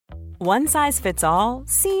One size fits all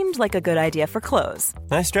seemed like a good idea for clothes.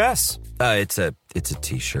 Nice dress. It's a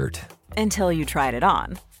t-shirt. Until you tried it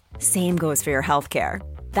on. Same goes for your healthcare.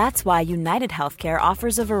 That's why United Healthcare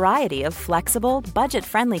offers a variety of flexible,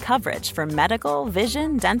 budget-friendly coverage for medical,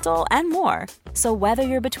 vision, dental, and more. So whether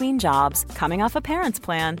you're between jobs, coming off a parent's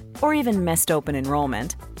plan, or even missed open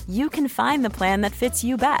enrollment, you can find the plan that fits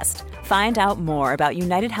you best. Find out more about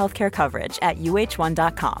United Healthcare coverage at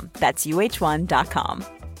uh1.com. That's uh1.com.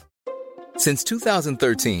 Since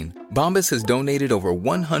 2013, Bombas has donated over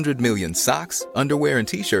 100 million socks, underwear, and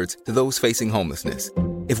T-shirts to those facing homelessness.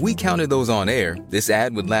 If we counted those on air, this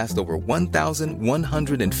ad would last over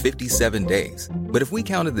 1,157 days. But if we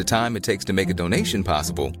counted the time it takes to make a donation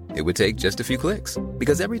possible, it would take just a few clicks.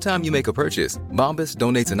 Because every time you make a purchase, Bombas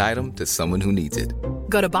donates an item to someone who needs it.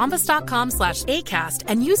 Go to bombas.com/ACAST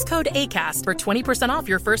and use code ACAST for 20% off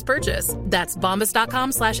your first purchase. That's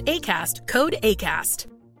bombas.com/ACAST, code ACAST.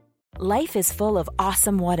 Life is full of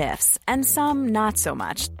awesome what-ifs, and some not so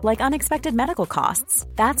much, like unexpected medical costs.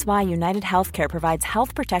 That's why United Healthcare provides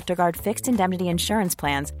Health Protector Guard fixed indemnity insurance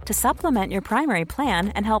plans to supplement your primary plan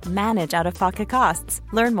and help manage out-of-pocket costs.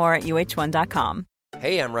 Learn more at uh1.com.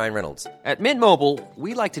 Hey, I'm Ryan Reynolds. At Mint Mobile,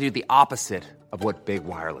 we like to do the opposite of what Big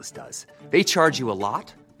Wireless does. They charge you a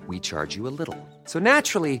lot, we charge you a little. So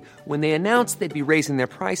naturally, when they announced they'd be raising their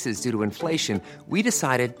prices due to inflation, we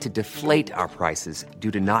decided to deflate our prices due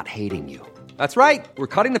to not hating you. That's right. We're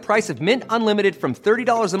cutting the price of Mint Unlimited from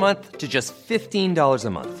 $30 a month to just $15 a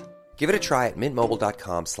month. Give it a try at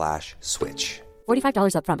mintmobile.com/switch.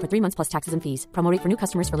 $45 up front for 3 months plus taxes and fees. Promo rate for new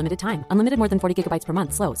customers for limited time. Unlimited more than 40 gigabytes per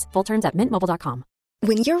month slows. Full terms at mintmobile.com.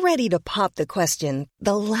 When you're ready to pop the question,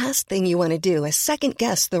 the last thing you want to do is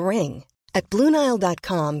second-guess the ring. At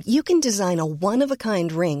BlueNile.com, you can design a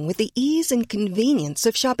one-of-a-kind ring with the ease and convenience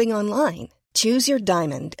of shopping online. Choose your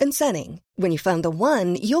diamond and setting. When you find the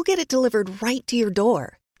one, you'll get it delivered right to your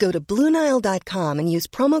door. Go to BlueNile.com and use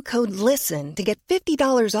promo code LISTEN to get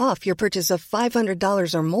 $50 off your purchase of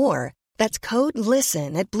 $500 or more. That's code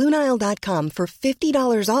LISTEN at BlueNile.com for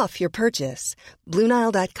 $50 off your purchase.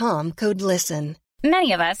 BlueNile.com, code LISTEN.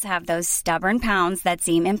 Many of us have those stubborn pounds that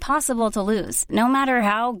seem impossible to lose, no matter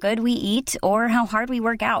how good we eat or how hard we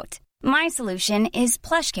work out. My solution is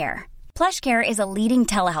PlushCare. PlushCare is a leading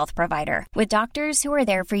telehealth provider with doctors who are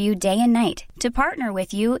there for you day and night to partner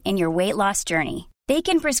with you in your weight loss journey. They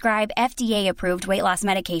can prescribe FDA-approved weight loss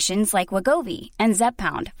medications like Wegovy and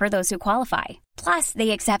Zepbound for those who qualify. Plus,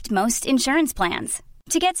 they accept most insurance plans.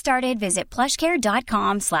 To get started, visit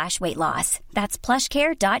plushcare.com/weightloss. That's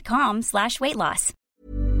plushcare.com/weightloss.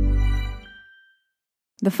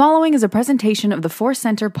 The following is a presentation of the Force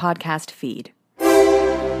Center podcast feed.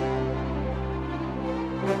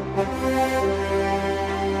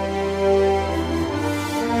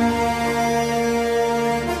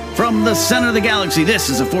 From the center of the galaxy, this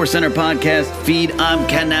is a Force Center podcast feed. I'm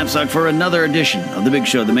Ken Knapsack for another edition of the big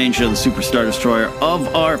show, the main show, the Superstar Destroyer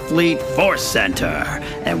of our fleet, Force Center.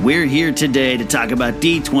 And we're here today to talk about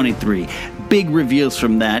D23. Big reveals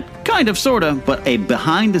from that, kind of, sort of, but a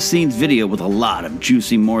behind-the-scenes video with a lot of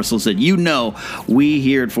juicy morsels that you know we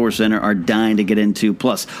here at Force Center are dying to get into,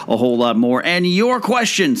 plus a whole lot more, and your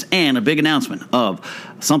questions, and a big announcement of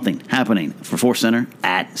something happening for Force Center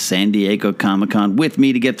at San Diego Comic-Con. With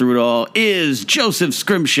me to get through it all is Joseph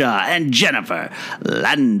Scrimshaw and Jennifer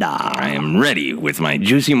Landa. I am ready with my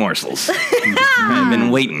juicy morsels. I've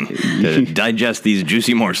been waiting to digest these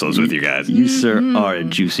juicy morsels with you guys. You, sir, are a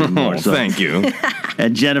juicy morsel. Oh, thank you.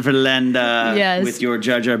 And Jennifer Landa, yes, with your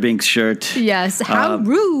Jar Jar Binks shirt. Yes, how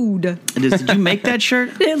rude. Did you make that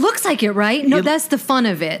shirt? It looks like it, right? No, that's the fun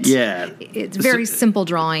of it. Yeah. It's very simple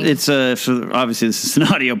drawing. It's obviously this is an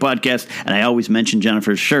audio podcast, and I always mention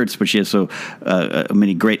Jennifer's shirts, but she has so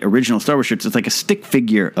many great original Star Wars shirts. It's like a stick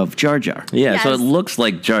figure of Jar Jar. Yeah, yes. So it looks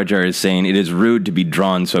like Jar Jar is saying, it is rude to be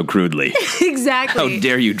drawn so crudely. Exactly. How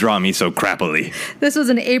dare you draw me so crappily? This was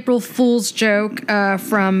an April Fool's joke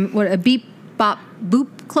from a Beep Bop Boop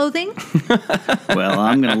clothing. Well,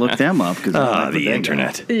 I'm going to look them up because the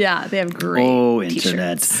internet. Yeah, they have great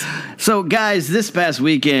internet. t-shirts. So, guys, this past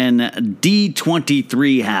weekend,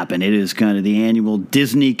 D23 happened. It is kind of the annual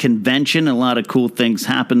Disney convention. A lot of cool things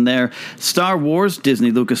happened there. Star Wars,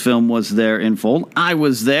 Disney Lucasfilm was there in full. I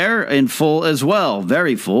was there in full as well,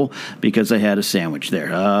 very full, because I had a sandwich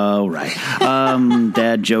there. Oh, right.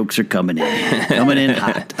 Dad jokes are coming in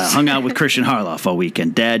hot. Hung out with Christian Harloff all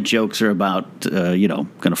weekend. Dad jokes are about,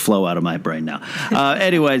 going to flow out of my brain now.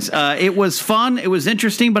 Anyways, it was fun. It was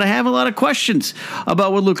interesting, but I have a lot of questions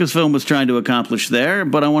about what Lucasfilm was trying to accomplish there,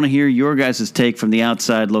 but I want to hear your guys' take from the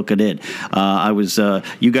outside look at it.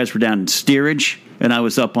 You guys were down in steerage, and I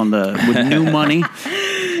was up with new money.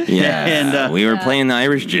 Yeah, and we were playing the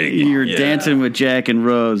Irish jig. You're dancing with Jack and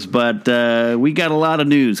Rose, but we got a lot of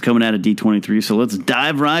news coming out of D23, so let's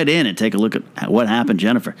dive right in and take a look at what happened,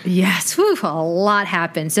 Jennifer. Yes, a lot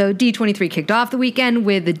happened. So D23 kicked off the weekend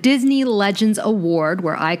with the Disney Legends Award,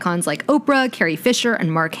 where icons like Oprah, Carrie Fisher,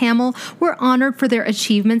 and Mark Hamill were honored for their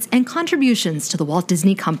achievements and contributions to the Walt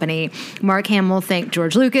Disney Company. Mark Hamill thanked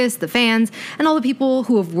George Lucas, the fans, and all the people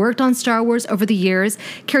who have worked on Star Wars over the years.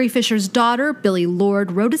 Carrie Fisher's daughter, Billie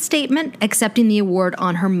Lourd, wrote a statement accepting the award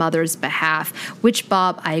on her mother's behalf, which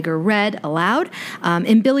Bob Iger read aloud.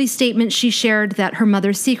 In Billie's statement, she shared that her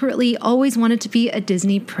mother secretly always wanted to be a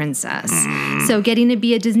Disney princess. So getting to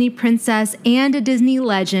be a Disney princess and a Disney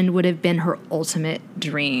legend would have been her ultimate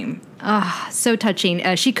dream. So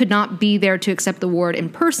touching. She could not be there to accept the award in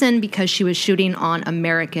person because she was shooting on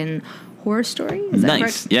American Horror Story. Is that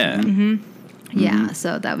nice, correct? yeah. Yeah,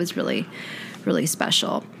 so that was really, really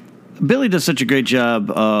special. Billie does such a great job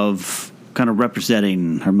of kind of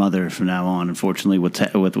representing her mother from now on, unfortunately, with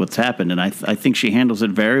what's happened. And I think she handles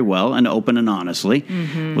it very well and open and honestly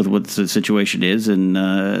with what the situation is. And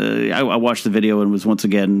I watched the video and was once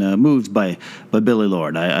again moved by Billie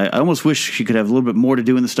Lourd. I almost wish she could have a little bit more to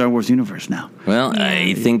do in the Star Wars universe now. Well,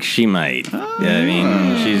 I think she might. I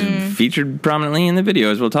mean, she's featured prominently in the video,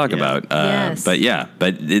 as we'll talk about. Yes. But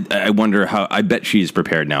I wonder how. I bet she's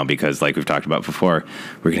prepared now because, like we've talked about before,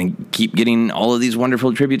 we're going to keep getting all of these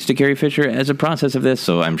wonderful tributes to Carrie Fisher as a process of this.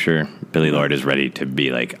 So I'm sure Billie Lourd is ready to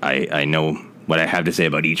be like, I know what I have to say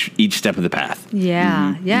about each step of the path.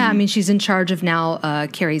 Yeah, I mean, she's in charge of now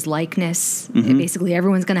Carrie's likeness. Basically,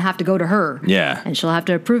 everyone's going to have to go to her. Yeah. And she'll have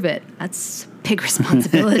to approve it. That's big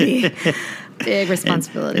responsibility. Big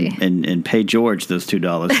responsibility. And pay George those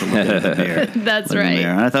 $2 for looking at the mirror. That's right.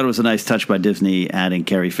 I thought it was a nice touch by Disney adding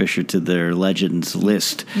Carrie Fisher to their Legends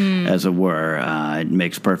list, as it were. It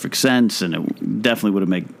makes perfect sense, and it definitely would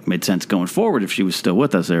have made sense going forward if she was still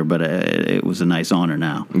with us there, but it was a nice honor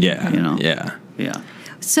now. Yeah. Yeah.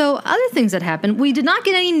 So other things that happened, we did not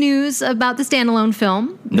get any news about the standalone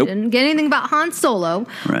film. Nope. We didn't get anything about Han Solo.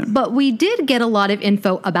 Right. But we did get a lot of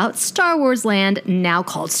info about Star Wars Land, now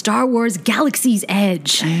called Star Wars Galaxy's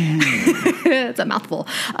Edge. It's a mouthful.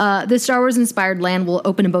 The Star Wars-inspired land will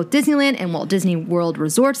open in both Disneyland and Walt Disney World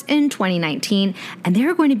resorts in 2019, and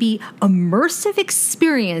there are going to be immersive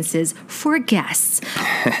experiences for guests.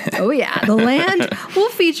 Oh yeah, the land will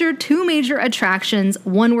feature 2 major attractions,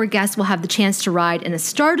 one where guests will have the chance to ride in a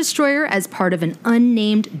Star Destroyer as part of an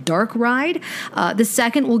unnamed dark ride. The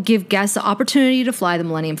second will give guests the opportunity to fly the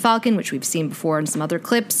Millennium Falcon, which we've seen before in some other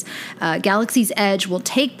clips. Galaxy's Edge will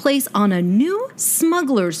take place on a new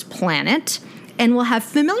smuggler's planet and will have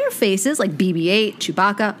familiar faces like BB-8,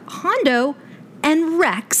 Chewbacca, Hondo, and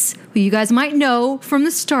Rex, who you guys might know from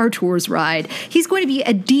the Star Tours ride. He's going to be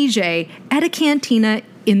a DJ at a cantina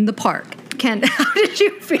in the park. Ken, how did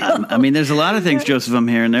you feel? I mean, there's a lot of things, Joseph, I'm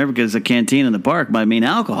hearing there, because a canteen in the park might mean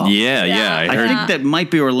alcohol. Yeah. I think that might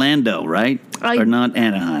be Orlando, right? Or not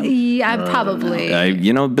Anaheim. Yeah, probably.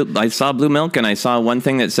 No. I saw Blue Milk, and I saw one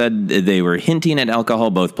thing that said they were hinting at alcohol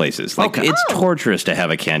both places. Like, it's torturous to have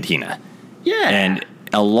a cantina. Yeah. And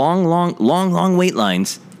a long wait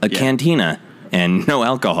lines, cantina, and no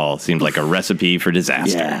alcohol seemed like a recipe for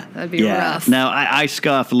disaster. Yeah. That'd be rough. Now, I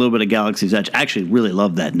scoff a little bit at Galaxy's Edge. I actually really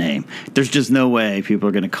love that name. There's just no way people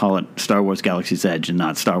are going to call it Star Wars Galaxy's Edge and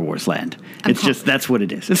not Star Wars Land. That's what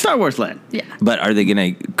it is. It's Star Wars Land. Yeah. But are they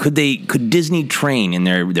going to, could Disney train in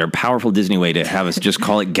their powerful Disney way to have us just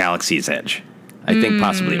call it Galaxy's Edge? I think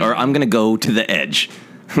possibly. Or I'm going to go to the Edge.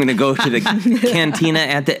 I'm going to go to the cantina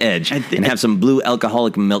at the Edge and have some blue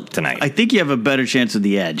alcoholic milk tonight. I think you have a better chance of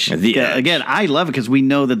the Edge. Again, I love it because we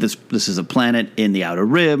know that this is a planet in the Outer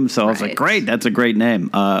Rim. So I was like, great, that's a great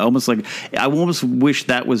name. I almost wish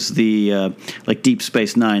that was the like Deep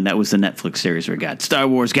Space Nine. That was the Netflix series we got. Star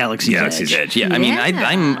Wars Galaxy's Edge. Yeah. I mean,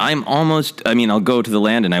 I'm almost. I mean, I'll go to the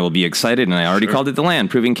land and I will be excited. And I already called it the land,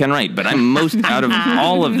 proving Ken right. But I'm most out of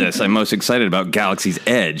all of this. I'm most excited about Galaxy's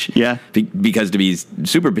Edge. Yeah, because to be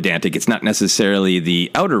super pedantic, it's not necessarily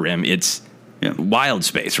the Outer Rim, it's wild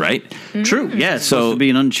space, right? Mm-hmm. True, yeah. It's supposed to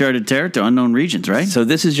be an uncharted territory, unknown regions, right? So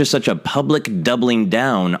this is just such a public doubling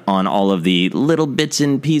down on all of the little bits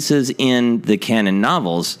and pieces in the canon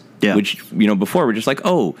novels, which, before we're just like,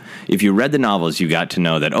 if you read the novels, you got to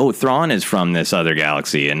know that, Thrawn is from this other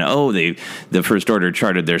galaxy, and, the First Order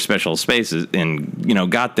charted their special spaces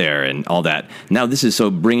and, got there and all that. Now this is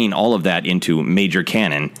so bringing all of that into major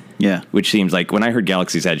canon. Yeah. Which seems like, when I heard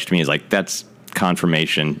Galaxy's Edge, to me, is like, that's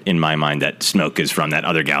confirmation in my mind that Snoke is from that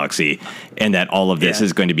other galaxy, and that all of this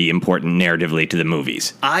is going to be important narratively to the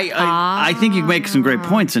movies. I think you make some great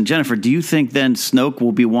points. And Jennifer, do you think then Snoke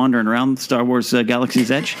will be wandering around Star Wars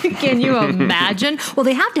Galaxy's Edge? Can you imagine? Well,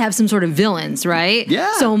 they have to have some sort of villains, right?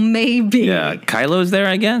 Yeah. So maybe. Yeah, Kylo's there,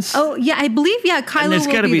 I guess. Oh, yeah, I believe, Kylo and there's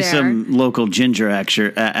will got to be there. some local ginger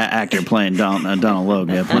actor playing Donald Logue,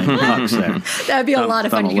 playing Hux there. That'd be a lot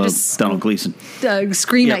of fun. You could just Donald Gleason.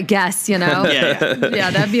 Scream at guests, Yeah.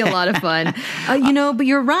 Yeah, that'd be a lot of fun. But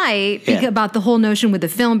you're right about the whole notion with the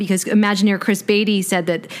film, because Imagineer Chris Beatty said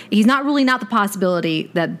that he's not ruling out the possibility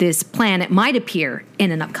that this planet might appear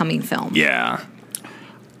in an upcoming film. Yeah.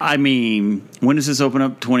 I mean, when does this open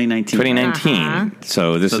up? 2019. 2019.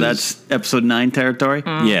 So that's episode 9 territory?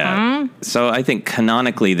 Yeah. So I think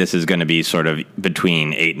canonically this is going to be sort of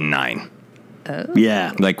between 8 and 9. Oh.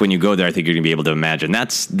 Yeah. Like when you go there, I think you're going to be able to imagine.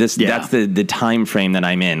 That's the time frame that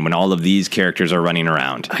I'm in when all of these characters are running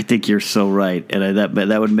around. I think you're so right. And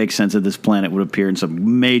that would make sense that this planet would appear in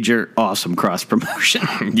some major, awesome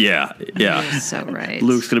cross-promotion. Yeah. You're so right.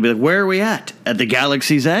 Luke's going to be like, where are we at? At the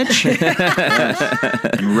Galaxy's Edge?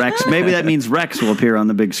 And Rex, maybe that means Rex will appear on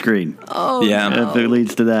the big screen. Oh, yeah. If it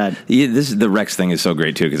leads to that. Yeah, the Rex thing is so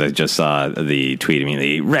great, too, because I just saw the tweet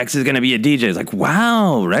immediately. Rex is going to be a DJ. It's like,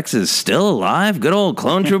 wow, Rex is still alive. Good old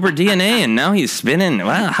clone trooper DNA, and now he's spinning.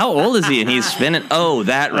 Wow, how old is he? And he's spinning. Oh,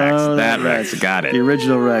 that Rex. That Rex. Got it. The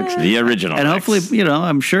original Rex. The original and Rex. hopefully,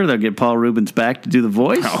 I'm sure they'll get Paul Rubens back to do the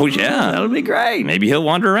voice. Oh, yeah. That would be great. Maybe he'll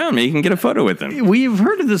wander around. Maybe you can get a photo with him. We've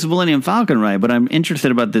heard of this Millennium Falcon ride, but I'm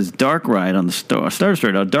interested about this dark ride on the Star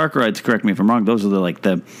Destroyer. Now, dark rides, correct me if I'm wrong, those are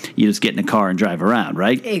you just get in a car and drive around,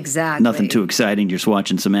 right? Exactly. Nothing too exciting, just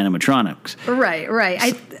watching some animatronics. Right.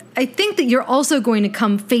 I think that you're also going to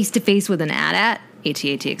come face to face with an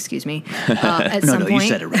AT-AT, excuse me, at some point. You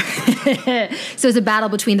said it right. So it's a battle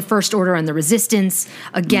between the First Order and the Resistance.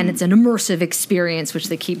 Again, it's an immersive experience, which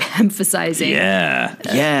they keep emphasizing. Yeah.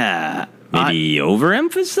 Yeah. Maybe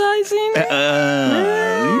overemphasizing?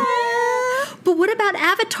 But what about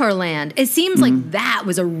Avatar Land? It seems like that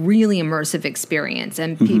was a really immersive experience.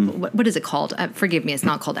 And people, what is it called? Forgive me, it's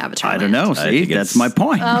not called Avatar I Land. don't know. See, that's my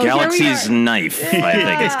point. Oh, Galaxy's Knife, I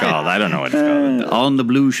think it's called. I don't know what it's called. On the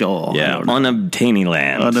Blue Shore. Yeah, Unobtainium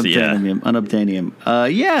Land. Unobtainium.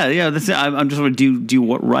 I'm just wondering, do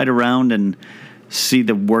you ride around and see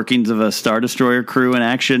the workings of a Star Destroyer crew in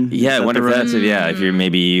action? Yeah, I wonder if that's it. Yeah, if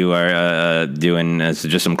you are doing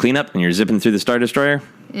just some cleanup and you're zipping through the Star Destroyer.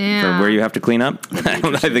 Yeah. For where you have to clean up. I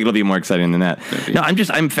think it'll be more exciting than that. No,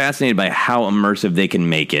 I'm fascinated by how immersive they can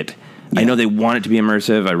make it. Yeah. I know they want it to be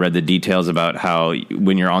immersive. I read the details about how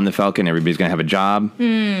when you're on the Falcon, everybody's going to have a job,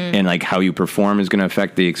 and like how you perform is going to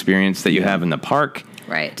affect the experience that you have in the park.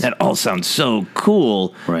 Right. That all sounds so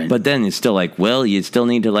cool. Right. But then it's still like, well, you still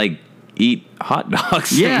need to like eat hot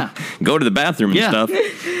dogs. Yeah. And go to the bathroom and stuff.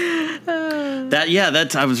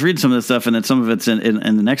 I was reading some of this stuff, and then some of it's in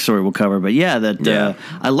the next story we'll cover. But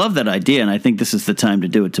I love that idea, and I think this is the time to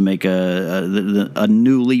do it, to make a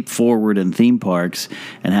new leap forward in theme parks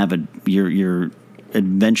and have your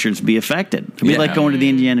adventures be affected. It'd be like going to the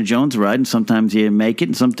Indiana Jones ride, and sometimes you make it,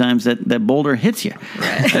 and sometimes that boulder hits you.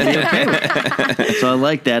 Right. So I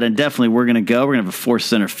like that, and definitely we're going to go. We're going to have a Force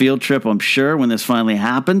Center field trip, I'm sure, when this finally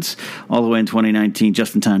happens, all the way in 2019,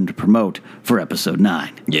 just in time to promote for Episode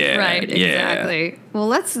 9. Yeah. Right, exactly. Well,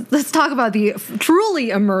 let's talk about the truly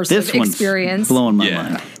immersive experience. Blowing my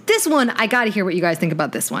mind. This one, I got to hear what you guys think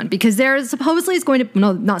about this one, because there's going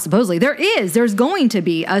to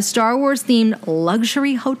be a Star Wars themed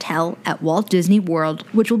luxury hotel at Walt Disney World,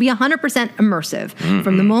 which will be 100% immersive. Mm-hmm.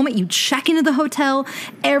 From the moment you check into the hotel,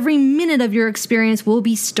 every minute of your experience will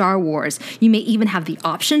be Star Wars. You may even have the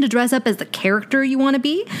option to dress up as the character you want to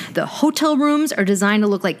be. The hotel rooms are designed to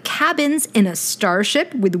look like cabins in a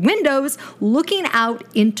starship with windows looking out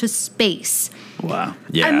into space. Wow.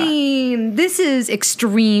 Yeah. I mean, this is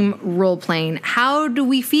extreme role-playing. How do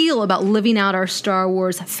we feel about living out our Star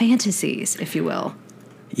Wars fantasies, if you will?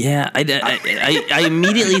 Yeah, I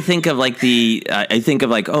immediately think of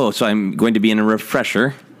so I'm going to be in a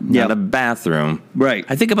refresher, not a bathroom. Right.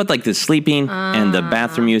 I think about like the sleeping and the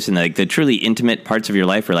bathroom use and like the truly intimate parts of your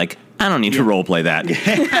life where like, I don't need to role play that.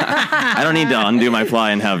 I don't need to undo my fly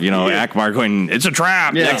and have, Akbar going, it's a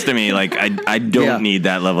trap next to me. Like, I don't need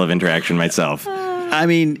that level of interaction myself. I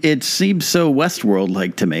mean, it seems so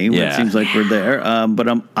Westworld-like to me. It seems like we're there. But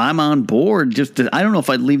I'm on board. I don't know if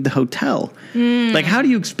I'd leave the hotel. Like, how do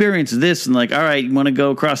you experience this? And like, all right, you want to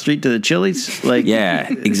go across the street to the Chili's? Like, yeah,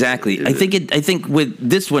 exactly. I think with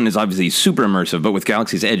this one is obviously super immersive, but with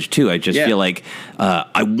Galaxy's Edge too, I just feel like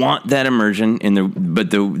I want that immersion.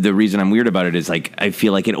 But the reason I'm weird about it is like I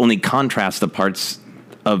feel like it only contrasts the parts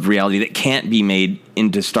of reality that can't be made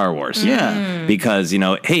into Star Wars. Yeah. Because,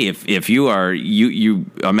 hey, if you are, you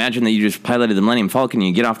imagine that you just piloted the Millennium Falcon and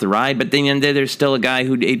you get off the ride, but then there's still a guy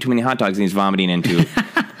who ate too many hot dogs and he's vomiting into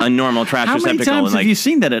a normal trash How receptacle. many times have you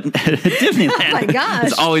seen that at Disneyland? Oh my gosh.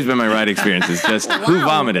 It's always been my ride experience. It's just, who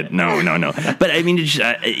vomited? No. But I mean, it's,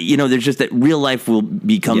 there's just that real life will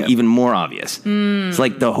become even more obvious. It's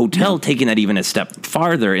like the hotel taking that even a step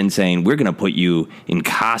farther and saying, we're going to put you in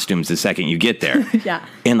costumes the second you get there. Yeah.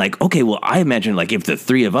 And like, okay, well, I imagine like if the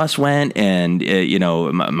three of us went and,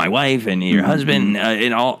 my wife and your husband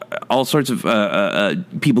and all sorts of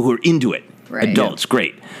people who are into it, adults,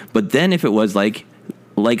 great. But then if it was like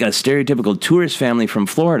a stereotypical tourist family from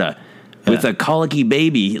Florida with a colicky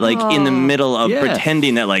baby, like in the middle of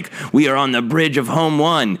pretending that like we are on the bridge of Home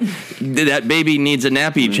One, that baby needs a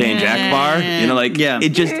nappy change, Akbar.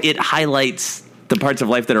 It highlights the parts of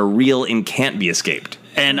life that are real and can't be escaped.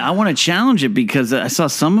 And I want to challenge it because I saw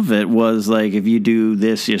some of it was like, if you do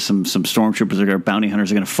this, some stormtroopers or bounty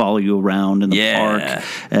hunters are going to follow you around in the park.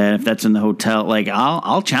 And if that's in the hotel, like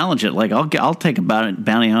I'll challenge it. Like I'll take a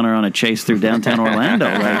bounty hunter on a chase through downtown Orlando.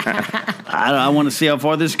 Like I want to see how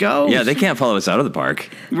far this goes. Yeah, they can't follow us out of the park.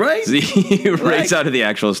 Right. Race out of the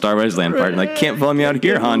actual Star Wars Land part and like, can't follow me out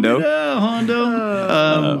here, Hondo.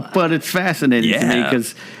 But it's fascinating to me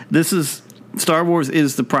because this is Star Wars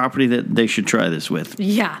is the property that they should try this with.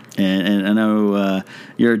 Yeah. And I know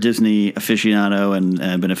you're a Disney aficionado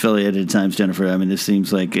and been affiliated at times, Jennifer. I mean, this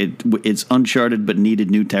seems like it's uncharted but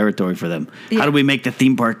needed new territory for them. Yeah. How do we make the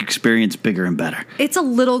theme park experience bigger and better? It's a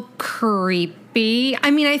little creepy.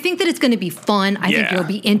 I mean, I think that it's going to be fun. I think you'll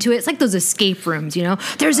be into it. It's like those escape rooms,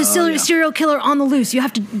 There's a serial killer on the loose. You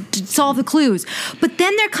have to solve the clues. But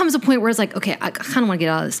then there comes a point where it's like, okay, I kind of want to get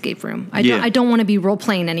out of the escape room. I don't want to be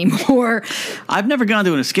role-playing anymore. I've never gone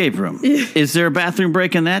to an escape room. Is there a bathroom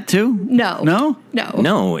break in that, too? No. No?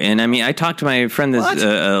 No. And I mean, I talked to my friend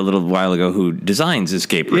a little while ago who designs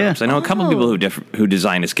escape rooms. I know a couple of people who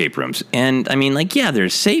design escape rooms. And I mean, like,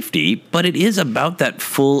 there's safety, but it is about that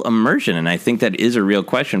full immersion. And I think that is a real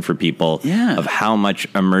question for people of how much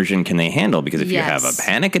immersion can they handle, because if you have a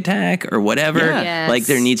panic attack or whatever, like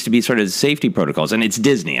there needs to be sort of safety protocols. And it's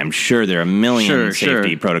Disney. I'm sure there are a million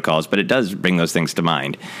safety protocols, but it does bring those things to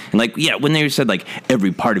mind. And like, when they said like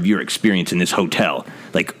every part of your experience in this hotel,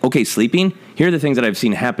 like, okay, sleeping, here are the things that I've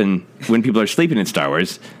seen happen when people are sleeping in Star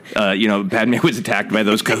Wars. Padme was attacked by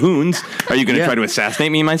those Cahoons. Are you going to try to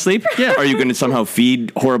assassinate me in my sleep? Yeah. Are you going to somehow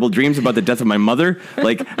feed horrible dreams about the death of my mother?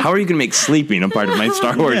 Like, how are you going to make sleeping a part of my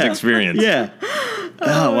Star Wars experience? Yeah.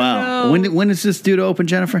 Oh, wow. No. When is this due to open,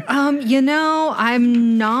 Jennifer? I'm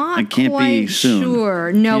not it can't quite be soon.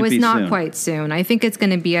 sure. No, can't it's not soon. quite soon. I think it's going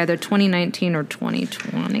to be either 2019 or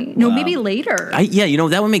 2020. No, maybe later.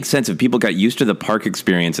 That would make sense if people got used to the park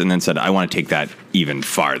experience and then said, I want to take that even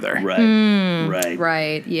farther.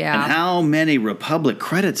 Right. Yeah. And how many Republic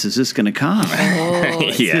credits is this going to cost?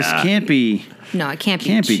 This can't be... No, it can't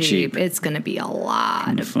be cheap. It's going to be a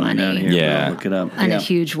lot of money. Out here. Look it up. And a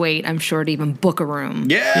huge wait, I'm sure, to even book a room.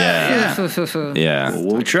 Yeah. Well,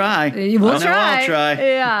 we'll try. I'll try.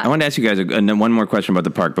 Yeah. I wanted to ask you guys one more question about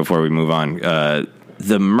the park before we move on.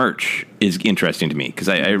 The merch is interesting to me because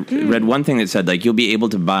I read one thing that said like you'll be able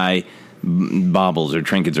to buy baubles or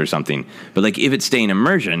trinkets or something, but like if it's staying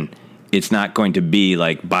immersion, it's not going to be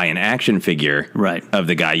like buy an action figure of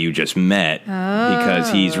the guy you just met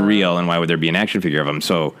because he's real, and why would there be an action figure of him?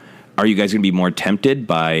 So are you guys going to be more tempted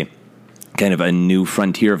by kind of a new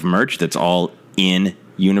frontier of merch that's all in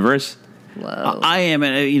universe? Whoa. I am,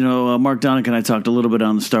 Mark Donick and I talked a little bit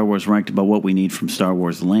on the Star Wars Ranked about what we need from Star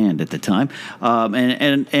Wars Land at the time,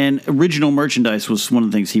 and original merchandise was one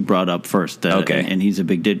of the things he brought up first. And he's a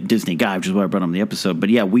big Disney guy, which is why I brought him the episode. But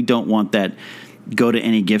yeah, we don't want that. Go to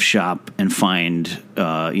any gift shop and find,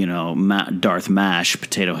 Darth Mash,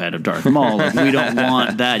 potato head of Darth Maul. Like, we don't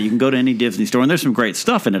want that. You can go to any Disney store, and there's some great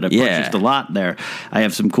stuff in it. I purchased a lot there. I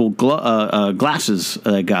have some cool glasses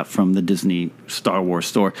that I got from the Disney Star Wars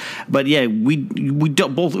store. But yeah, we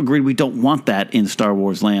both agreed we don't want that in Star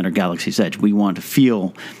Wars Land or Galaxy's Edge. We want to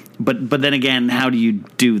feel But then again, how do you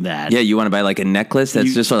do that? Yeah, you want to buy like a necklace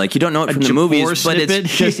that's just sort of like, you don't know it from the movies, but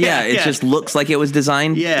it's just, it just looks like it was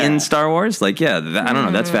designed in Star Wars. Like, I don't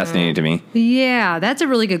know. That's fascinating to me. Yeah, that's a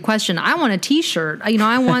really good question. I want a t-shirt.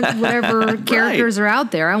 I want whatever characters are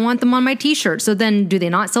out there. I want them on my t-shirt. So then do they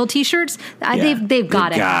not sell t-shirts? They've got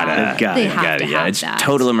to have it. They have to have it's that.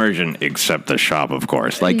 Total immersion, except the shop, of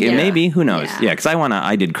course. Like, it maybe, who knows? Yeah, because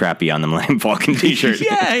I did crappy on the Millennium Falcon t-shirt.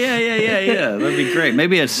 Yeah. That'd be great.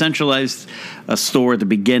 Maybe a centralized store at the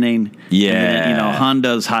beginning. Yeah. And then,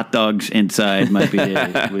 Honda's hot dogs inside might be a way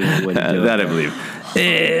to do it. That I believe.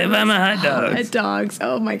 Hey, I'm a hot dog. Hot dogs.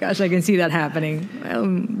 Oh my gosh, I can see that happening. I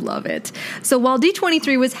love it. So while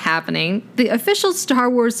D23 was happening, the official Star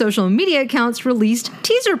Wars social media accounts released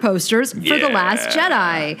teaser posters for The Last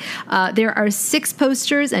Jedi. There are 6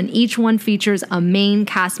 posters, and each one features a main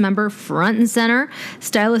cast member front and center.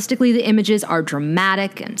 Stylistically, the images are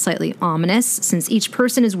dramatic and slightly ominous, since each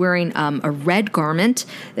person is wearing a red garment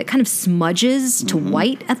that kind of smudges to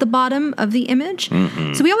white at the bottom of the image.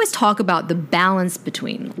 So we always talk about the balance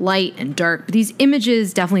between light and dark, but these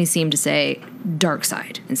images definitely seem to say dark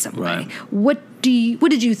side in some way. What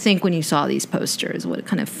did you think when you saw these posters? What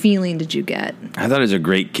kind of feeling did you get? I thought it was a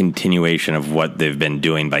great continuation of what they've been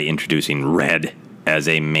doing by introducing red as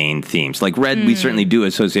a main theme. So like red, we certainly do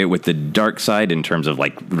associate with the dark side in terms of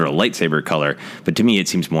like real lightsaber color, but to me it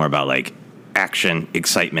seems more about like action,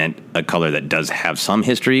 excitement, a color that does have some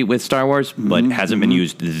history with Star Wars, but hasn't been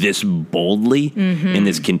used this boldly and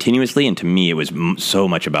this continuously. And to me, it was so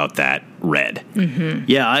much about that red.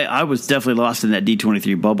 Yeah, I was definitely lost in that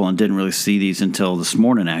D23 bubble and didn't really see these until this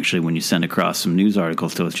morning, actually, when you sent across some news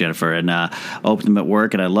articles to us, Jennifer. And I opened them at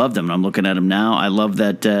work, and I loved them. And I'm looking at them now. I love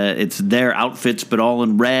that it's their outfits, but all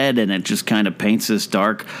in red, and it just kind of paints this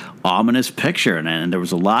dark, ominous picture. And there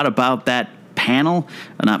was a lot about that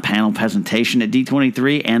presentation at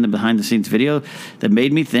D23 and the behind-the-scenes video that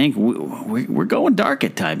made me think we're going dark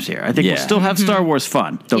at times here. I think we'll still have Star Wars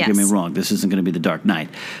fun. Don't get me wrong. This isn't going to be the Dark Knight.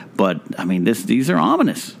 But, I mean, these are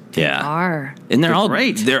ominous. Yeah. They are. And they're all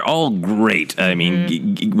great. They're all great. I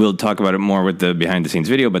mean, we'll talk about it more with the behind-the-scenes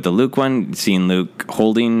video, but the Luke one, seeing Luke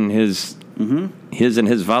holding his and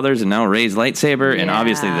his father's and now Rey's lightsaber, and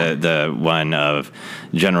obviously the one of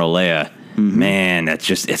General Leia. Man,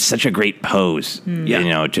 it's such a great pose.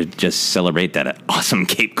 To just celebrate that awesome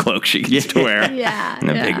cape cloak she gets to wear. And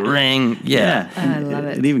the big ring. I love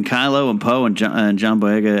it. And even Kylo and Poe and John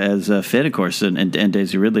Boyega as Finn, of course, and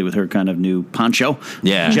Daisy Ridley with her kind of new poncho.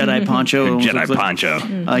 Jedi poncho. Jedi poncho.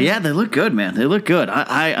 They look good, man. They look good.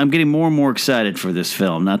 I'm getting more and more excited for this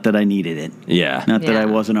film. Not that I needed it. Not that I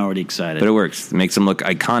wasn't already excited. But it works. It makes them look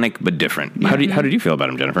iconic but different. How did you feel about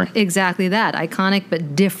them, Jennifer? Exactly that. Iconic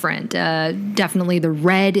but different. Definitely the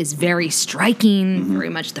red is very striking, very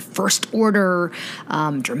much the First Order,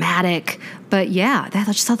 dramatic. But I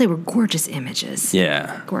just thought they were gorgeous images.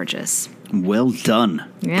 Yeah. Gorgeous. Well done,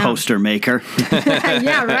 poster maker.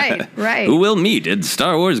 Right. Who will meet at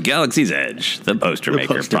Star Wars Galaxy's Edge? The poster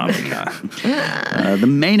maker, probably not. The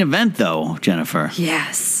main event, though, Jennifer.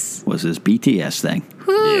 Yes. Was this BTS thing.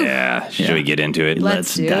 Woo. Yeah. Should we get into it?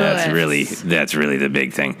 Let's do That's it. really the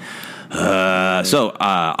big thing. So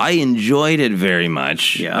I enjoyed it very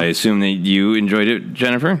much. Yeah. I assume that you enjoyed it,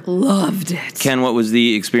 Jennifer? Loved it. Ken, what was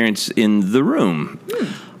the experience in the room?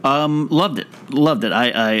 Loved it. I loved it.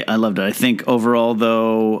 I think overall,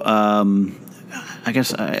 though, I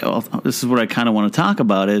guess this is what I kind of want to talk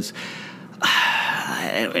about is,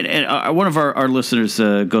 one of our listeners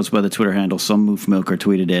goes by the Twitter handle, some Moof Milker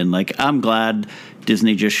tweeted in, like, I'm glad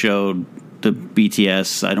Disney just showed the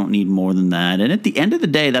BTS. I don't need more than that. And at the end of the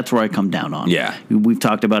day, that's where I come down on. Yeah. We've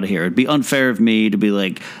talked about it here. It'd be unfair of me to be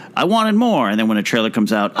like, I wanted more. And then when a trailer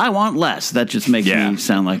comes out, I want less. That just makes me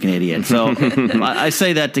sound like an idiot. So I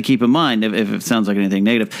say that to keep in mind if it sounds like anything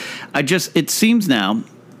negative. It seems now,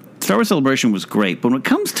 Star Wars Celebration was great. But when it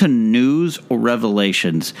comes to news or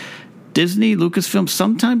revelations, Disney, Lucasfilm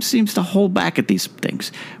sometimes seems to hold back at these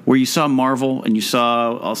things. Where you saw Marvel and you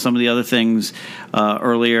saw some of the other things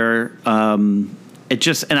earlier, and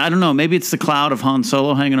I don't know, maybe it's the cloud of Han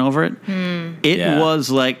Solo hanging over it. It was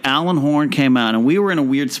like Alan Horn came out, and we were in a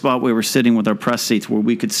weird spot where we were sitting with our press seats where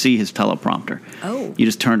we could see his teleprompter. Oh. You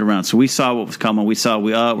just turned around. So we saw what was coming. We saw,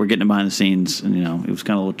 we're getting behind the scenes, and, it was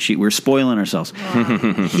kind of a little cheat. We were spoiling ourselves.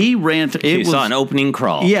 He ran through. You saw an opening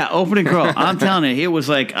crawl. Yeah, opening crawl. I'm telling you, it was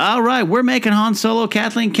like, all right, we're making Han Solo.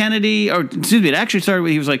 Kathleen Kennedy, it actually started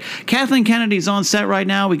with, he was like, Kathleen Kennedy's on set right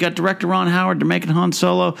now. We got director Ron Howard. They're making Han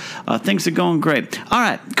Solo. Things are going great. All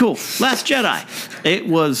right, cool. Last Jedi.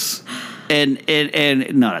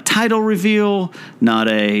 And not a title reveal, not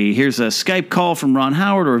a here's a Skype call from Ron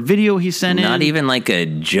Howard or a video he sent in. Not even like a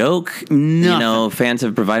joke. Nothing. You know, fans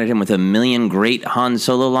have provided him with a million great Han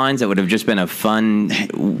Solo lines that would have just been a fun,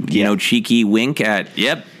 cheeky wink at,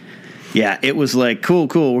 yep. Yeah, it was like,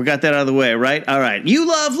 cool, we got that out of the way, right? All right, you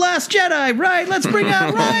love Last Jedi, right? Let's bring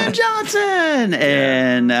out Rian Johnson.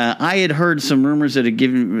 And I had heard some rumors that had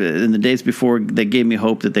given, in the days before, that gave me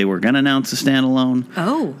hope that they were going to announce a standalone.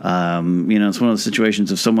 Oh. It's one of those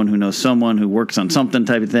situations of someone who knows someone who works on something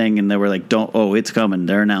type of thing, and they were like, it's coming,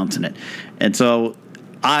 they're announcing it. And so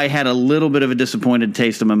I had a little bit of a disappointed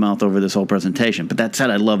taste in my mouth over this whole presentation. But that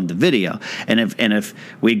said, I loved the video. And if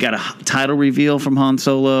we got a title reveal from Han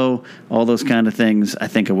Solo, all those kind of things, I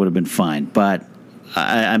think it would have been fine. But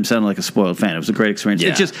I'm sounding like a spoiled fan. It was a great experience. Yeah.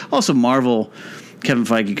 It's just also Marvel. Kevin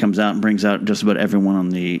Feige comes out and brings out just about everyone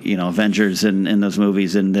on the Avengers in those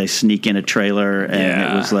movies, and they sneak in a trailer,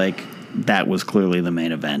 and it was like, that was clearly the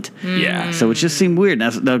main event. Yeah. So it just seemed weird. Now,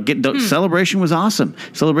 Celebration was awesome.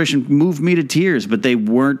 Celebration moved me to tears, but they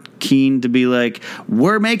weren't keen to be like,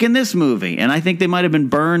 we're making this movie. And I think they might have been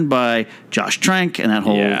burned by Josh Trank and that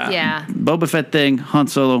whole Boba Fett thing, Han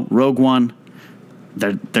Solo, Rogue One.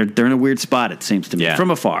 They're in a weird spot, it seems to me. Yeah.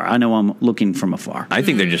 From afar. I know I'm looking from afar. I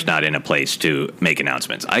think they're just not in a place to make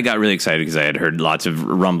announcements. I got really excited because I had heard lots of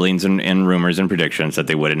rumblings and rumors and predictions that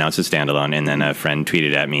they would announce a standalone, and then a friend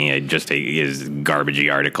tweeted at me his garbagey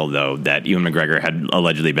article, though, that Ewan McGregor had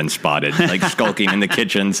allegedly been spotted, like, skulking in the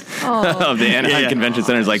kitchens of the Anaheim Convention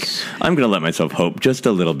Center. It's like, I'm going to let myself hope just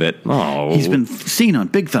a little bit. Oh, he's been seen on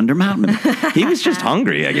Big Thunder Mountain. He was just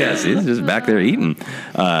hungry, I guess. He's just back there eating.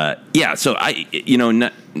 So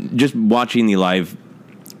just watching the live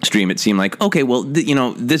stream, it seemed like, okay, well,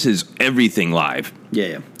 this is everything live.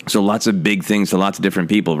 Yeah. So lots of big things to lots of different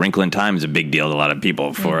people. Wrinkle in Time is a big deal to a lot of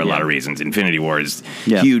people for a lot of reasons. Infinity War is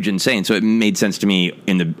huge, insane. So it made sense to me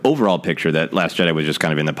in the overall picture that Last Jedi was just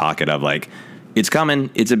kind of in the pocket of like, it's coming.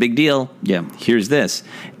 It's a big deal. Yeah. Here's this.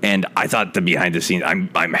 And I thought the behind the scenes,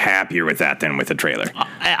 I'm happier with that than with the trailer.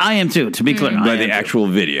 I am too, to be clear. By the actual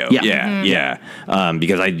video. Yeah.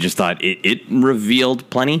 Because I just thought it revealed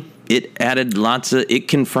plenty. It added it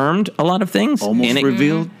confirmed a lot of things. Almost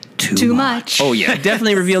revealed too much. Oh, yeah.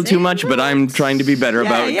 Definitely revealed too much, but I'm trying to be better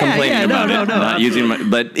about complaining about it. Not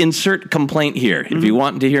using but insert complaint here. If you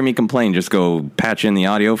want to hear me complain, just go patch in the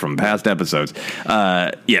audio from past episodes.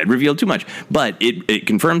 It revealed too much. But it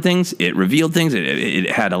confirmed things. It revealed things. It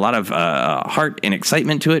had a lot of heart and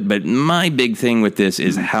excitement to it. But my big thing with this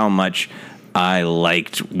is how much I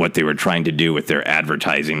liked what they were trying to do with their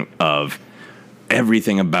advertising of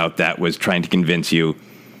everything about that was trying to convince you.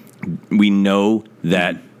 We know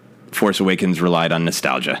that Force Awakens relied on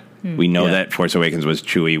nostalgia. We know that Force Awakens was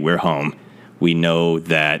Chewie, we're home. We know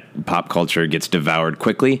that pop culture gets devoured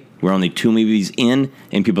quickly. We're only 2 movies in,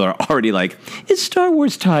 and people are already like, is Star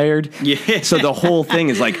Wars tired? Yeah. So the whole thing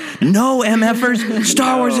is like, no, MFers,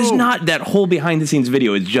 Star Wars is not. That whole behind-the-scenes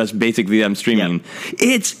video is just basically them streaming.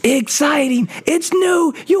 It's exciting. It's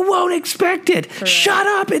new. You won't expect it. Correct. Shut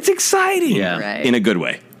up. It's exciting. Yeah. Right. In a good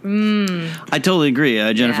way. I totally agree.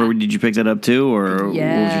 Jennifer, did you pick that up too, or what was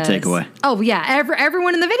your takeaway? Oh, yeah.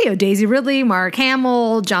 Everyone in the video, Daisy Ridley, Mark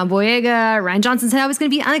Hamill, John Boyega, Rian Johnson, said it was going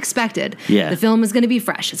to be unexpected. Yeah. The film is going to be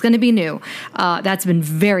fresh. It's going to be new. That's been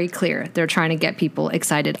very clear. They're trying to get people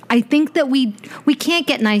excited. I think that we can't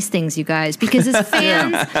get nice things, you guys, because as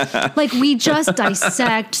fans, we just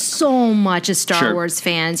dissect so much as Star Wars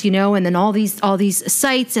fans, and then all these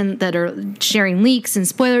sites and that are sharing leaks and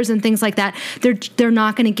spoilers and things like that. They're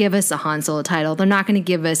not going to give us a Han Solo title. They're not going to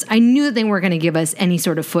give us. I knew that they weren't going to give us any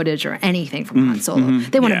sort of footage or anything from Han Solo.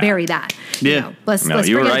 They want to bury that. Yeah. Let's you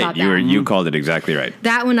were forget right. about that. You called it exactly right.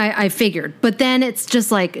 That one I figured. But then it's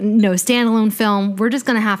just like, no, standalone film. We're just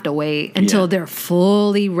going to have to wait until they're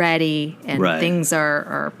fully ready and things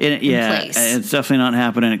are in place. It's definitely not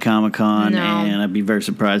happening at Comic-Con, No. and I'd be very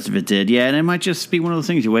surprised if it did. Yeah, and it might just be one of those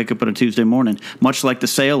things you wake up on a Tuesday morning, much like the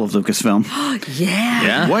sale of Lucasfilm.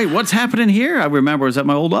 Yeah. Wait, what's happening here? I remember I was at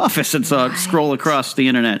my old office and saw it scroll across the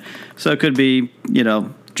internet. So it could be,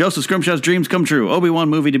 Joseph Scrimshaw's dreams come true. Obi-Wan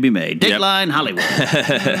movie to be made. Dateline, Hollywood.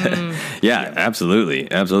 Yeah, absolutely.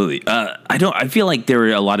 I feel like there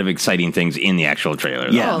were a lot of exciting things in the actual trailer.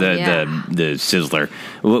 Yeah. The Sizzler.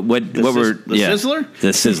 What were the Sizzler? The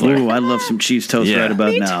Sizzler. Ooh, I love some cheese toast right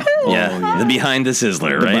about now. Yeah. The behind the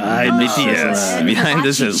Sizzler, right? Behind the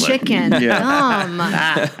Sizzler. Chicken.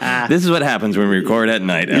 This is what happens when we record at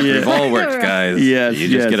night after we've all worked, guys. Yes, you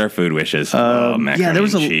just get our food wishes. Macaroni there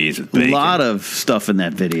was and cheese with bacon. lot of stuff in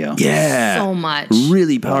that video. Yeah. So much.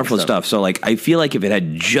 Really powerful stuff. So, I feel like if it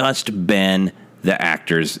had just been the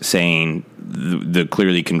actors saying the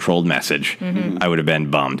clearly controlled message, I would have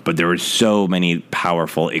been bummed. But there were so many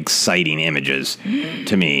powerful, exciting images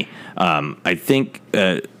to me. I think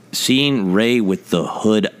seeing Rey with the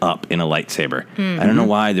hood up in a lightsaber, I don't know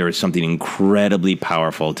why, there was something incredibly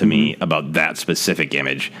powerful to me about that specific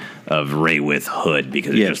image of Rey with hood,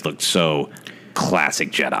 because it just looked so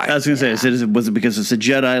classic Jedi. I was going to say, was it because it's a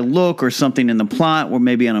Jedi look or something in the plot, or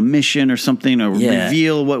maybe on a mission or something, or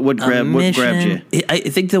reveal? What grabbed you? I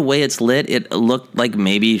think the way it's lit, it looked like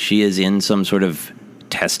maybe she is in some sort of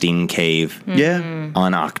testing cave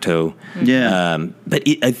on Octo. But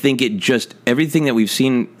I think it just, everything that we've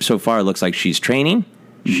seen so far looks like she's training,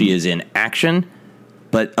 she is in action,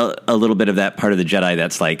 but a little bit of that part of the Jedi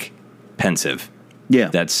that's like pensive.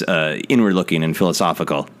 That's inward looking and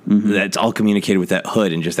philosophical. That's all communicated with that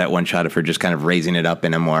hood and just that one shot of her just kind of raising it up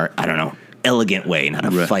in a more, I don't know, elegant way, not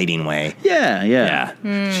a fighting way.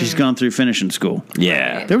 She's gone through finishing school.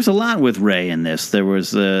 There was a lot with Rey in this. There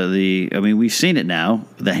was we've seen it now,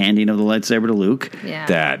 the handing of the lightsaber to Luke. He's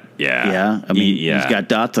got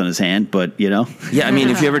dots on his hand, but I mean,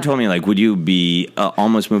 if you ever told me, like, would you be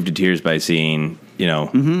almost moved to tears by seeing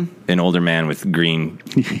an older man with green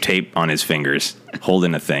tape on his fingers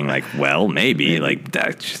holding a thing, like, well, maybe, like,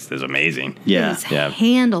 that just is amazing. His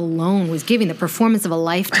hand alone was giving the performance of a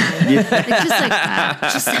lifetime.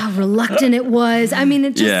 Just how reluctant it was. I mean,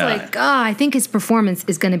 it just I think his performance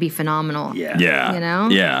is going to be phenomenal.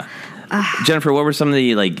 Jennifer, what were some of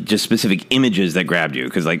the, like, just specific images that grabbed you?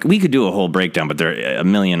 Because, like, we could do a whole breakdown, but there are a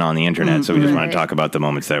million on the internet, so we just want to talk about the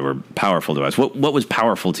moments that were powerful to us. What was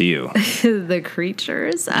powerful to you? The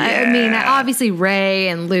creatures. I mean, obviously Rey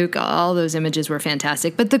and Luke, all those images were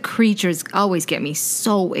fantastic, but the creatures always get me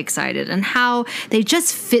so excited, and how they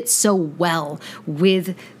just fit so well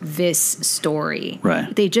with this story.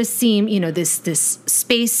 Right. They just seem, this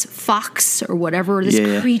space fox or whatever this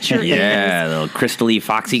creature is. Yeah, the little crystally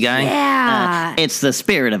foxy guy. It's the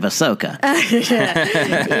spirit of Ahsoka.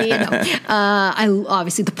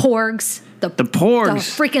 Obviously the porgs. The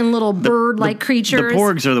porgs. The freaking little bird-like creatures. The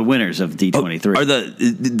porgs are the winners of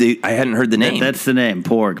D23. Are I hadn't heard the name. That's the name,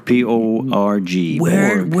 Porg. P-O-R-G.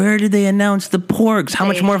 Where did they announce the porgs? How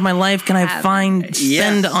much more of my life can I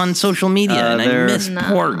spend on social media? And I miss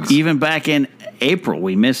porgs. Even back in April,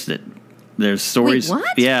 we missed it. There's stories. Wait,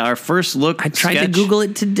 what? Yeah, our first look. I tried to Google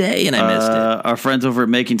it today and I missed it. Our friends over at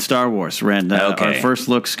Making Star Wars ran our first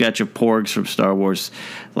look sketch of porgs from Star Wars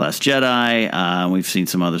Last Jedi. We've seen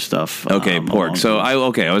some other stuff. Porgs. So I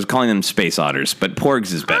was calling them space otters, but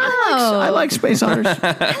porgs is better. I like space otters.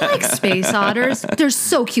 I like space otters. They're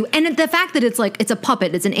so cute, and the fact that it's a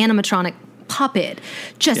puppet, it's an animatronic puppet,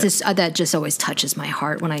 that just always touches my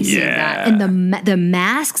heart when I see that. And the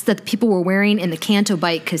masks that the people were wearing in the Canto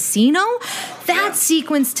Bight Casino, that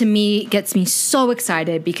sequence to me gets me so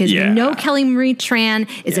excited, because we know Kelly Marie Tran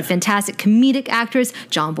is a fantastic comedic actress.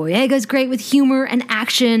 John Boyega's great with humor and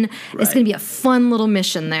action. Right. It's going to be a fun little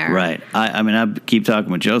mission there. Right. I keep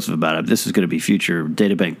talking with Joseph about it. This is going to be future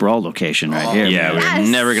Databank Brawl location right here. Yeah,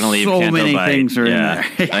 we're never going to leave Canto Bight. So many things are in there.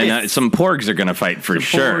 I know, some porgs are going to fight for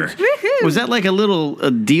sure. Was that like a little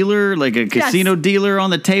dealer, like a casino dealer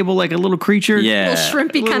on the table, like a little creature? Yeah. Little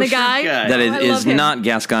shrimpy kind of guy. That is not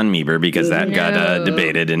Gascon Meeber, because that got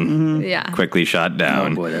debated and quickly shot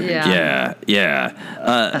down. Oh, boy,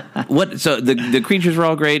 So the creatures were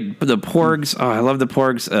all great. The porgs, I love the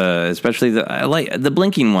porgs, especially I like the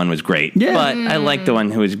blinking one was great. Yeah. But I like the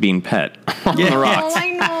one who was being pet on the rocks. Oh,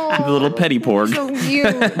 I know. The little petty porg. So cute.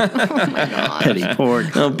 Oh my gosh. Petty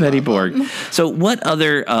porg. Oh, petty porg. So what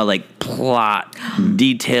other plot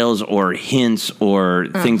details or hints or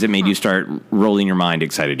things that made you start rolling your mind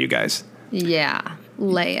excited you guys? Yeah.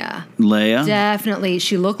 Leia. Definitely.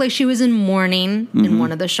 She looked like she was in mourning in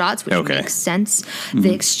one of the shots, which makes sense.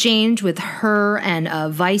 The exchange with her and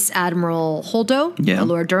Vice Admiral Holdo,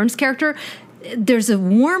 Laura Dern's character, there's a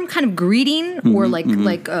warm kind of greeting, or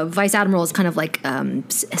Vice Admiral is kind of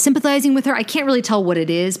sympathizing with her. I can't really tell what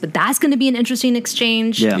it is, but that's going to be an interesting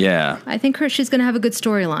exchange. Yeah. I think she's going to have a good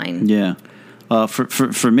storyline. Yeah.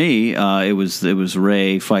 For me, it was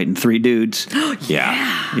Rey fighting three dudes.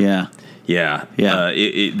 Yeah.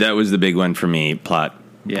 That was the big one for me, plot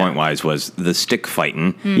point-wise, was the stick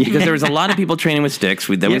fighting. Because there was a lot of people training with sticks.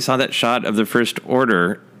 We saw that shot of the First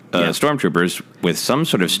Order stormtroopers with some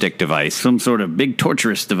sort of stick device. Some sort of big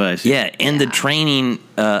torturous device. Yeah, and the training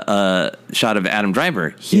shot of Adam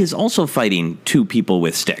Driver, he is also fighting two people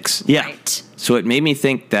with sticks. Yeah. Right. So it made me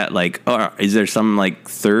think that, like, is there some, like,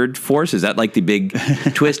 third force? Is that, like, the big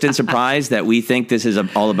twist and surprise that we think this is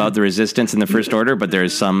all about the resistance in the First Order, but there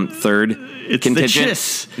is some third contingent? The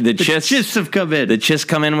Chiss. The Chiss have come in. The Chiss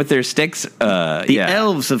come in with their sticks. The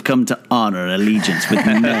elves have come to honor allegiance with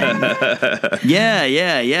men.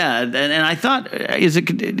 Yeah. And I thought,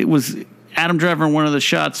 it was Adam Driver in one of the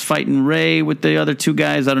shots fighting Ray with the other two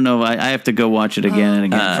guys. I don't know. I have to go watch it again and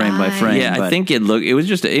again, frame by frame. Yeah, I think it was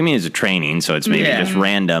just. I mean, it's a training, so it's maybe just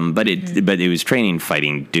random. But it was training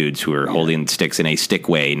fighting dudes who were holding sticks in a stick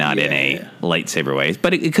way, not in a lightsaber way.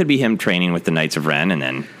 But it could be him training with the Knights of Ren, and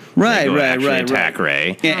then. Right. Attack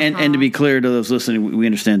Ray. And to be clear to those listening, we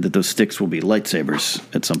understand that those sticks will be lightsabers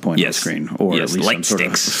at some point on the screen, or at least some sort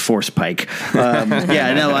of force pike.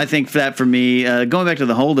 I think that for me, going back to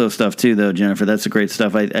the Holdo stuff too, though, Jennifer, that's the great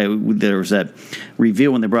stuff. There was that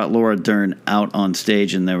reveal when they brought Laura Dern out on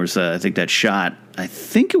stage, and there was I think that shot. I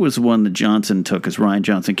think it was one that Johnson took, because Rian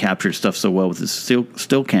Johnson captured stuff so well with his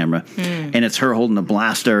still camera, and it's her holding a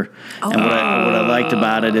blaster. And what I liked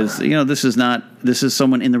about it is, this is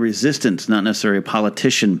someone in the resistance, not necessarily a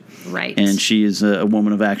politician, right? And she is a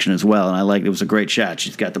woman of action as well. And I liked it. Was a great shot.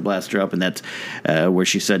 She's got the blaster up, and that's where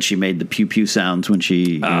she said she made the pew pew sounds when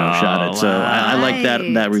she shot it. So I like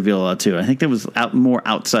that reveal a lot too. I think that was more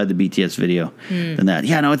outside the BTS video than that.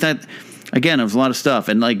 Yeah, no, that. Again, it was a lot of stuff.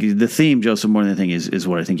 And, like, the theme, Joseph, more than anything, is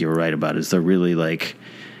what I think you were right about, is they're really, like,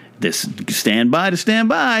 this stand by to stand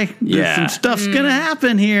by. Yeah. Some stuff's going to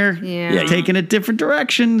happen here. Yeah. Taking it different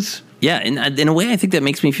directions. Yeah, and in a way, I think that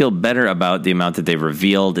makes me feel better about the amount that they've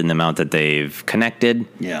revealed and the amount that they've connected.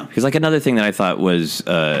 Yeah. Because, like, another thing that I thought was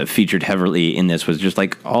featured heavily in this was just,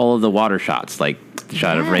 like, all of the water shots, like, the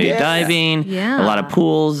shot of Ray diving, a lot of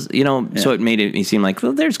pools, so it made it seem like,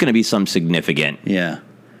 well, there's going to be some significant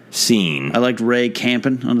scene. I liked Ray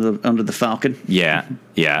camping under the Falcon. Yeah.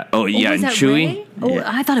 Oh, yeah, and Chewie. Ray? Oh,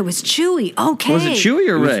 I thought it was Chewie. Okay. Was it Chewie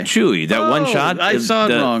or Ray? It was Chewie. That one shot. I saw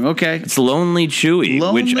it wrong. Okay. It's Lonely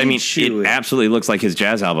Chewie, which, I mean, Chewie. it absolutely looks like his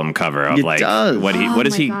jazz album cover of, it like, does. what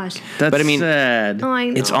is he? Gosh. That's but I mean, sad. Oh, I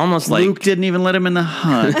know. It's almost like Luke didn't even let him in the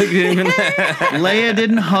hut. Leia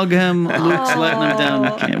didn't hug him. Luke's letting him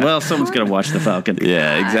down. Well, someone's going to watch the Falcon.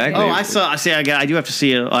 Yeah, exactly. Oh, I do have to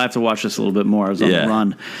see it. I have to watch this a little bit more. I was on the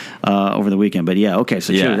run over the weekend. But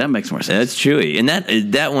Chewie, that makes more sense. That's Chewie. And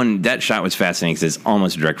that shot was fascinating because it's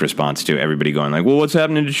almost a direct response to everybody going like, well, what's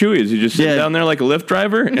happening to Chewie? Is he just sitting down there like a Lyft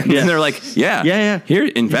driver? And then they're like, yeah. Here,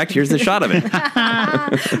 in fact, here's the shot of it.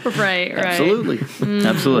 Right. Absolutely.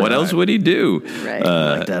 Absolutely. What else would he do? Right.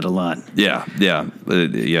 I like that a lot. Yeah.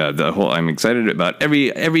 The whole, I'm excited about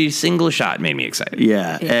every single shot made me excited.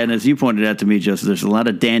 Yeah. And as you pointed out to me, Joseph, there's a lot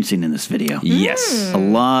of dancing in this video. Yes. A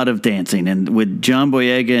lot of dancing. And with John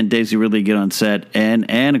Boyega and Daisy Ridley get on set,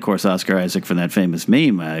 and of course Oscar Isaac from that famous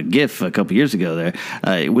meme GIF a couple years ago there,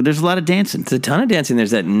 there's a lot of dancing. It's a ton of dancing.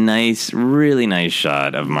 There's that really nice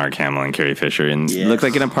shot of Mark Hamill and Carrie Fisher, and look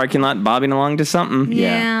like in a parking lot bobbing along to something.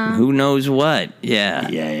 Yeah. Who knows what? Yeah.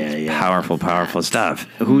 Powerful stuff.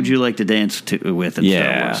 Who'd you like to dance with in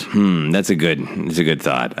Star Wars? That's a good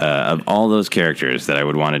thought. Of all those characters that I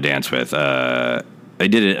would want to dance with, I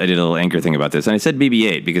did a little anchor thing about this, and I said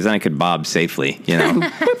BB-8 because then I could bob safely. You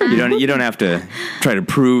don't have to try to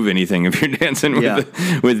prove anything if you're dancing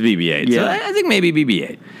with BB-8. Yeah. So I think maybe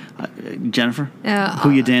BB-8. Jennifer, who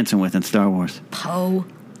you dancing with in Star Wars? Poe.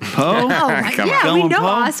 Poe? We know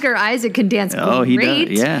Oscar Isaac can dance great. Oh, he does,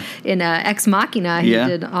 yeah. In Ex Machina, he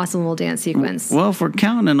did an awesome little dance sequence. Well, if we're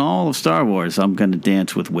counting all of Star Wars, I'm going to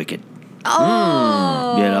dance with Wicket.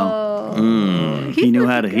 He knew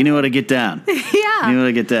how to get down. Yeah. He knew how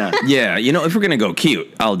to get down. Yeah, if we're gonna go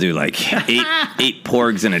cute, I'll do like eight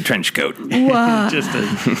porgs in a trench coat. Wow. Just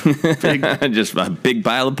a big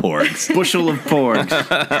pile of porgs. Bushel of porgs.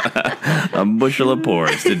 A bushel of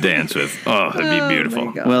porgs to dance with. Oh, that'd be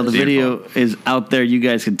beautiful. Well, the video is out there. You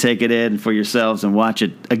guys can take it in for yourselves and watch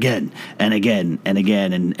it again and again and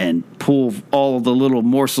again and pull all the little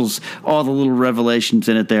morsels, all the little revelations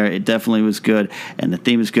in it there. It definitely was good. And the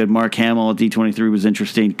theme is good. Mark Hamill at D23 was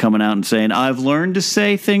interesting, coming out and saying, I've learned to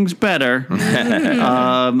say things better.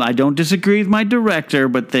 I don't disagree with my director,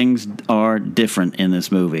 but things are different in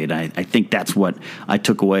this movie. And I think that's what I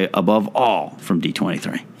took away above all from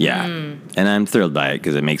D23. Yeah. And I'm thrilled by it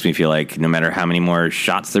because it makes me feel like no matter how many more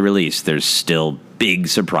shots they release, there's still big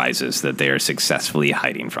surprises that they are successfully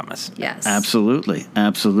hiding from us. Yes. Absolutely.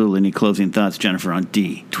 Any closing thoughts, Jennifer, on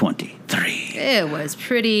D23? It was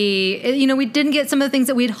pretty, we didn't get some of the things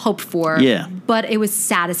that we'd hoped for. Yeah. But it was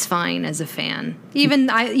satisfying as a fan. Even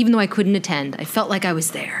though I couldn't attend, I felt like I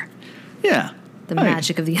was there. Yeah. The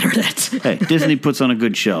magic of the internet. Hey, Disney puts on a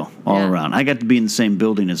good show all around. I got to be in the same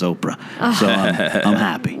building as Oprah, so I'm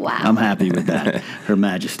happy. Wow. I'm happy with that. Her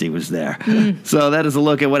Majesty was there. So that is a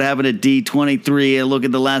look at what happened at D23, a look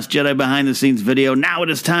at The Last Jedi behind-the-scenes video. Now it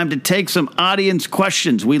is time to take some audience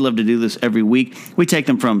questions. We love to do this every week. We take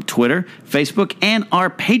them from Twitter, Facebook, and our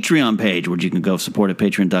Patreon page, where you can go support at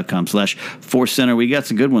patreon.com/ForceCenter. We got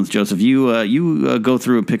some good ones, Joseph. You go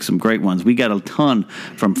through and pick some great ones. We got a ton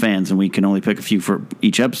from fans, and we can only pick a few for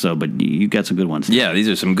each episode, but you got some good ones. Yeah, these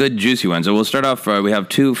are some good, juicy ones. So we'll start off, we have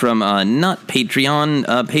two from not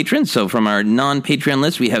Patreon patrons. So from our non-Patreon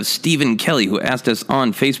list, we have Stephen Kelly, who asked us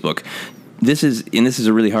on Facebook. This is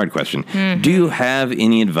a really hard question. Mm-hmm. Do you have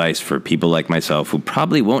any advice for people like myself who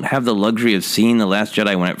probably won't have the luxury of seeing The Last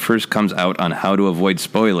Jedi when it first comes out on how to avoid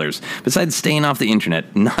spoilers, besides staying off the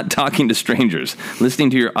internet, not talking to strangers, listening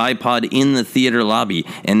to your iPod in the theater lobby,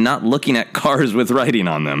 and not looking at cars with writing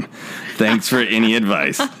on them? Thanks for any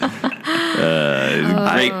advice. Great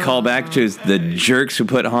callback to the jerks who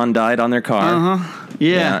put Han died on their car.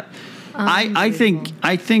 Yeah. I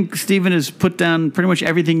think Stephen has put down pretty much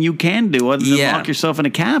everything you can do other than lock yourself in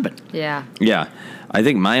a cabin. Yeah. Yeah. I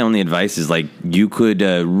think my only advice is, like, you could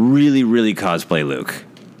really, really cosplay Luke.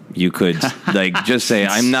 You could, like, just say,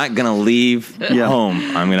 I'm not going to leave home.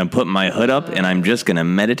 I'm going to put my hood up, and I'm just going to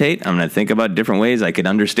meditate. I'm going to think about different ways I could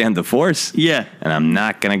understand the Force. Yeah. And I'm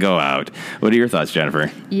not going to go out. What are your thoughts,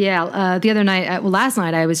 Jennifer? Yeah. The other night, last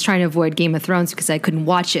night, I was trying to avoid Game of Thrones because I couldn't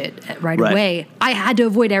watch it right away. I had to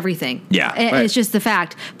avoid everything. Yeah. It's just the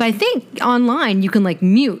fact. But I think online, you can, like,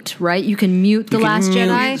 mute, right? You can mute The Last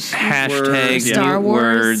Jedi. Hashtag Star Wars.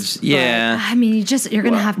 Words. Yeah. But, I mean, you're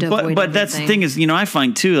going to have to avoid But that's the thing is, I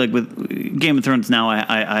find, too, like with Game of Thrones now,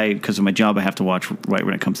 I because of my job, I have to watch right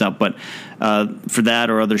when it comes out. But for that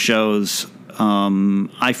or other shows,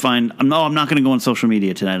 I find, I'm not going to go on social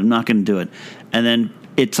media tonight. I'm not going to do it. And then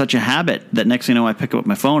it's such a habit that next thing you know, I pick up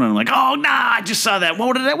my phone and I'm like, oh, nah, I just saw that.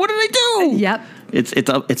 What did I do? Yep.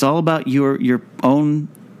 It's all about your own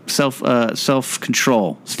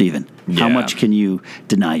self-control, Stephen. Yeah. How much can you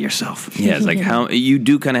deny yourself? Yeah, it's like how you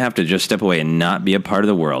do kind of have to just step away and not be a part of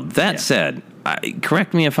the world. That said,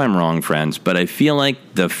 correct me if I'm wrong, friends, but I feel like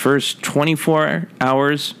the first 24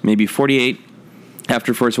 hours, maybe 48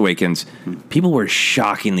 after Force Awakens, people were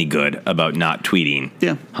shockingly good about not tweeting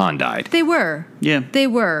Han died. They were. Yeah. They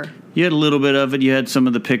were. You had a little bit of it. You had some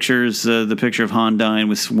of the pictures. The picture of Han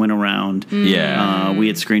dying went around. Yeah. We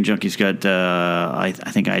at Screen Junkies got, I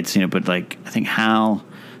think I had seen it, but like, I think Hal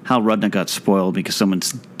Rudnick got spoiled because someone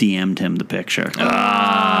DM'd him the picture. He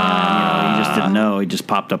just didn't know. He just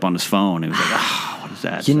popped up on his phone. He was like, what is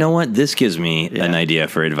that? You know what? This gives me an idea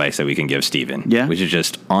for advice that we can give Steven. Yeah? Which is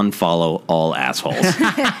just unfollow all assholes.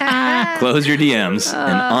 Close your DMs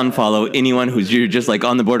and unfollow anyone who's you're just like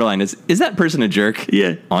on the borderline. Is that person a jerk?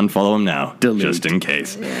 Yeah. Unfollow him now. Delete. Just in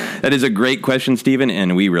case. Yeah. That is a great question, Steven,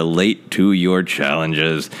 and we relate to your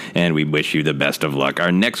challenges, and we wish you the best of luck.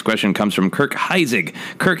 Our next question comes from Kirk Heisig.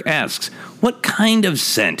 Kirk asks, what kind of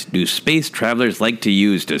scent do space travelers like to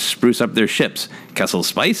use to spruce up their ships? Kessel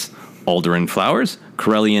Spice? Alderan Flowers?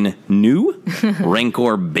 Corellian New?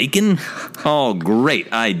 Rancor Bacon? All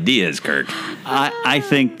great ideas, Kirk. I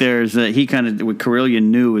think there's he kind of with Corellian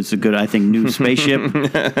New is a good. I think New Spaceship.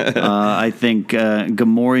 I think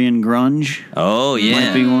Gamorrean Grunge. Oh yeah,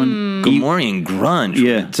 might be one. Gamorrean Grunge.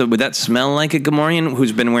 Yeah. So would that smell like a Gamorrean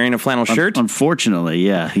who's been wearing a flannel shirt? Unfortunately,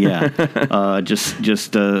 yeah.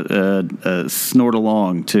 Just snort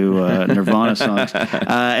along to Nirvana songs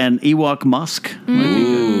and Ewok Musk.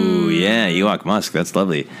 Ooh, yeah, Ewok Musk. That's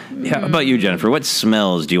lovely. Yeah, how about you, Jennifer? What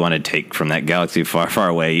smells do you want to take from that galaxy far, far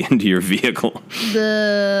away into your vehicle?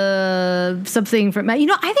 Something from, I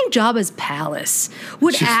think Jabba's palace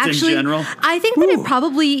would just actually. In general? I think that it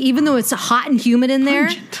probably, even though it's hot and humid in there,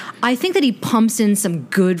 I think that he pumps in some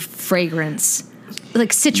good fragrance.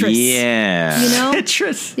 Like citrus. Yeah.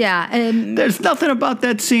 Citrus. Yeah. There's nothing about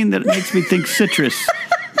that scene that makes me think citrus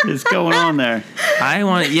is going on there. I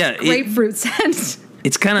want it, grapefruit scent.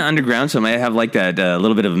 It's kind of underground, so it might have like that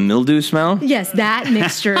little bit of mildew smell. Yes, that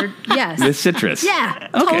mixture, yes. With citrus. Yeah,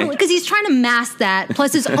 okay. Totally. Because he's trying to mask that,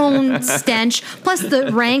 plus his own stench, plus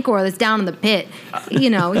the rancor that's down in the pit. He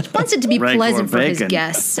wants it to be pleasant for his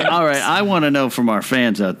guests. All right, I want to know from our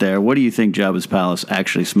fans out there, what do you think Jabba's palace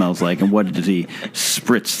actually smells like, and what does he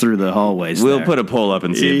spritz through the hallways We'll there? put a poll up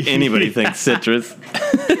and see if anybody thinks citrus.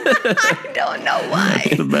 I don't know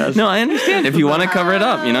why. The best. No, I understand. If you want to cover it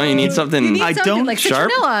up, you need something. You need something like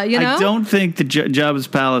sharp. citronella, I don't think the Jabba's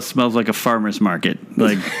palace smells like a farmer's market,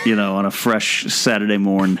 like on a fresh Saturday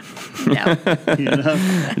morn. No.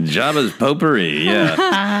 Jabba's potpourri,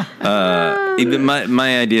 yeah.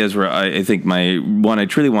 My ideas were, I think my one I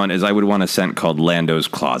truly want is I would want a scent called Lando's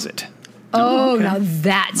Closet. Oh, now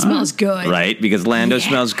that smells good. Right? Because Lando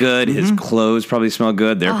smells good. His clothes probably smell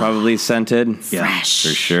good. They're probably scented. Fresh.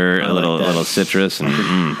 For sure. A little citrus and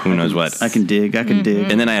who knows what. I can dig.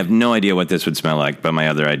 And then I have no idea what this would smell like, but my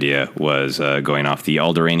other idea was going off the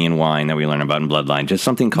Alderanian wine that we learn about in Bloodline. Just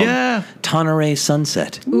something called Tonneray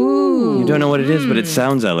Sunset. Ooh. You don't know what it is, but it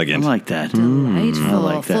sounds elegant. I like that. Delightful. I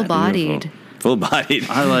like that. Full-bodied. Full-bodied.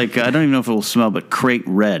 I don't even know if it will smell, but Crate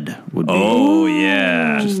Red would be. Oh,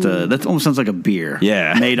 yeah. Just that almost sounds like a beer.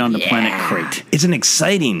 Yeah. Made on the planet Crate. It's an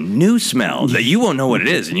exciting new smell that you won't know what it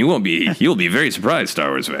is, and you'll be very surprised, Star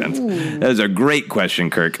Wars fans. That is a great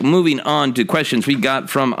question, Kirk. Moving on to questions we got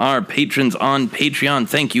from our patrons on Patreon.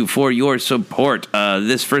 Thank you for your support.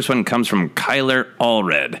 This first one comes from Kyler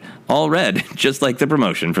Allred. All red, just like the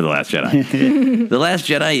promotion for The Last Jedi. The Last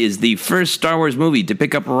Jedi is the first Star Wars movie to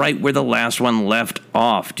pick up right where the last one left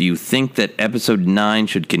off. Do you think that Episode 9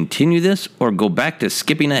 should continue this or go back to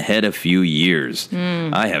skipping ahead a few years?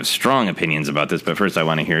 I have strong opinions about this, but first I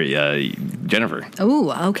want to hear Jennifer.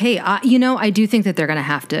 Oh, okay. I do think that they're going to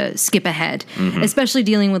have to skip ahead, especially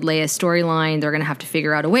dealing with Leia's storyline. They're going to have to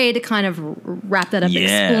figure out a way to kind of wrap that up,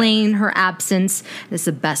 explain her absence. This is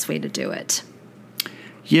the best way to do it.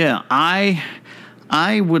 Yeah,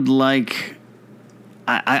 I would like.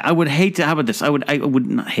 I would hate to. How about this? I would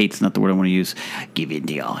not. Hate's not the word I want to use. Give in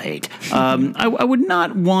to y'all hate. I would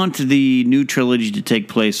not want the new trilogy to take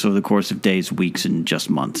place over the course of days, weeks, and just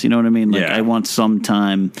months. You know what I mean? Like, I want some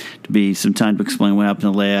time to explain what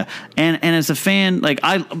happened to Leia. And as a fan,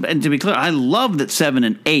 and to be clear, I love that 7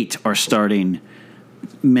 and 8 are starting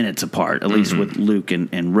minutes apart, at least with Luke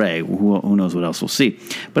and Rey. Who knows what else we'll see?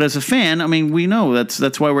 But as a fan, I mean, we know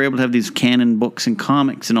that's why we're able to have these canon books and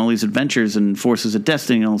comics and all these adventures and Forces of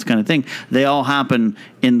Destiny and all this kind of thing. They all happen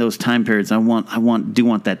in those time periods. I do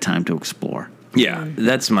want that time to explore. Yeah,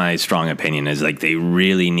 that's my strong opinion, is they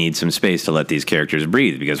really need some space to let these characters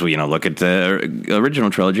breathe, because look at the original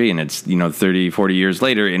trilogy and it's 30, 40 years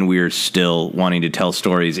later and we're still wanting to tell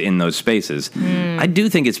stories in those spaces. I do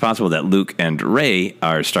think it's possible that Luke and Rey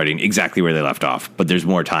are starting exactly where they left off, but there's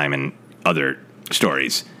more time in other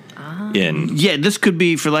stories. This could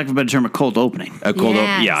be, for lack of a better term, a cold opening.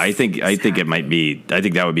 I think it might be. I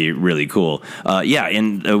think that would be really cool.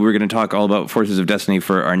 And we're going to talk all about Forces of Destiny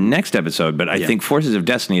for our next episode. But I think Forces of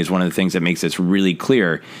Destiny is one of the things that makes this really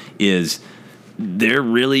clear. Is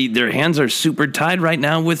their hands are super tied right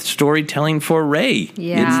now with storytelling for Rey.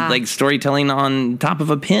 Yeah. It's like storytelling on top of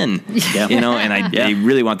a pin. And I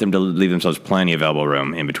really want them to leave themselves plenty of elbow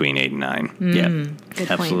room in between 8 and 9. Good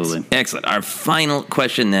absolutely. Point. Excellent. Our final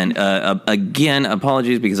question then. Again,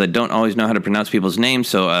 apologies because I don't always know how to pronounce people's names.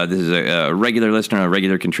 So this is a regular listener, a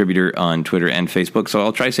regular contributor on Twitter and Facebook. So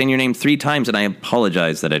I'll try saying your name 3 times, and I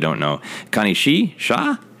apologize that I don't know. Connie Shi?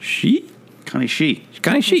 Connie Shi.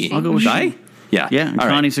 I'll go with Shi. Yeah. And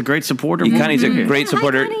Connie's a great supporter. Connie's a great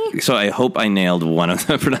supporter. Hi, so I hope I nailed one of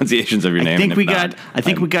the pronunciations of your name. I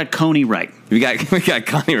think we got Connie right. We got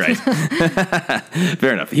Connie right.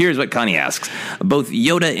 Fair enough. Here's what Connie asks. Both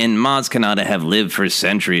Yoda and Maz Kanata have lived for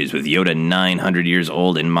centuries, with Yoda 900 years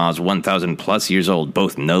old and Maz 1,000 plus years old.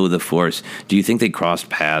 Both know the Force. Do you think they crossed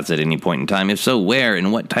paths at any point in time? If so, where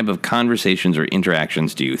and what type of conversations or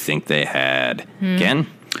interactions do you think they had? Ken?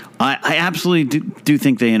 I absolutely do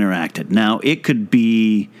think they interacted. Now, it could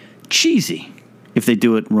be cheesy if they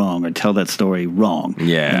do it wrong or tell that story wrong.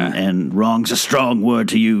 Yeah. And wrong's a strong word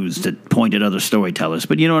to use to point at other storytellers.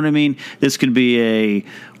 But you know what I mean? This could be a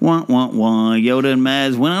Yoda and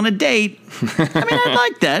Maz went on a date. I mean, I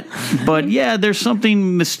like that. But yeah, there's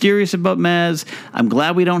something mysterious about Maz. I'm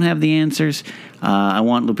glad we don't have the answers. I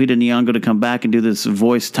want Lupita Nyong'o to come back and do this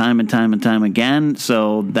voice time and time and time again.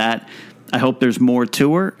 So that... I hope there's more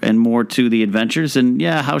to her and more to the adventures. And,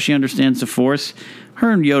 how she understands the Force.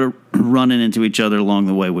 Her and Yoda running into each other along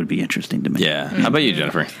the way would be interesting to me. Yeah. How about you,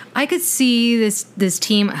 Jennifer? I could see this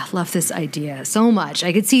team. I love this idea so much.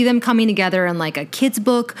 I could see them coming together in like a kid's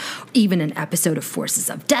book, even an episode of Forces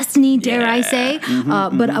of Destiny, dare I say.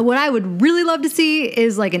 But what I would really love to see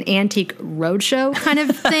is like an antique roadshow kind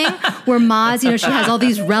of thing where Maz, she has all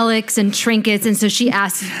these relics and trinkets. And so she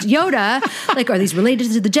asks Yoda, are these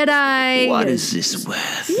related to the Jedi? What is this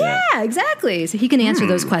worth? Yeah, exactly. So he can answer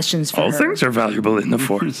those questions for her. All things are valuable in the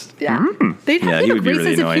Force. Yeah. They'd have he a would be great really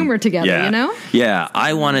sense of annoying. humor together, Yeah. you know? Yeah,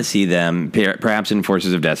 I want to see them, perhaps in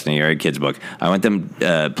Forces of Destiny or a kid's book. I want them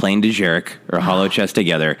playing Dejarik or Hollow Chess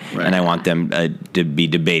together, and I want them to be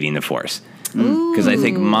debating the Force. Because I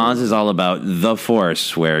think Maz is all about the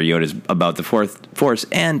Force, where Yoda's about the Force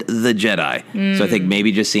and the Jedi. So I think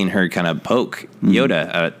maybe just seeing her kind of poke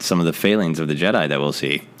Yoda at some of the failings of the Jedi that we'll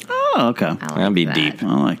see. Oh, okay. That'd be deep.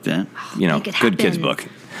 I like that. Good kids book.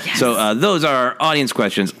 Yes. So those are our audience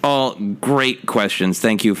questions. All great questions.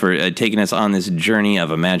 Thank you for taking us on this journey of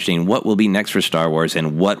imagining what will be next for Star Wars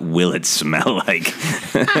and what will it smell like.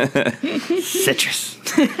 Citrus.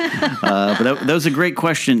 But that was a great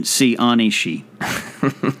question, Si Anishi.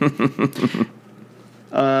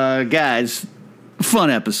 Guys,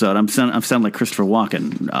 fun episode. I'm sounding like Christopher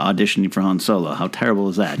Walken auditioning for Han Solo. How terrible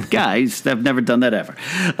is that? Guys, I've never done that ever.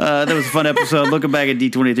 That was a fun episode. Looking back at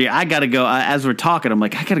D23, I got to go. As we're talking, I'm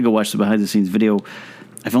like, I got to go watch the behind-the-scenes video.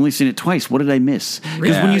 I've only seen it twice. What did I miss?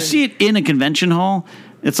 Because when you see it in a convention hall,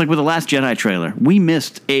 it's like with the Last Jedi trailer. We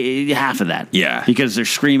missed half of that. Yeah. Because they're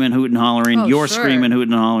screaming, hooting, hollering. You're screaming,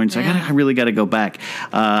 hooting, hollering. So I really got to go back.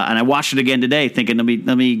 And I watched it again today thinking,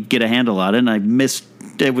 let me get a handle on it. And I missed.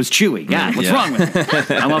 It was Chewie. God, what's wrong with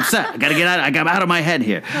it? I'm upset. I got to get out. I got out of my head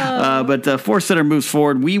here. But Force Center moves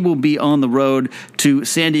forward. We will be on the road to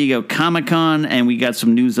San Diego Comic-Con, and we got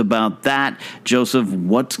some news about that. Joseph,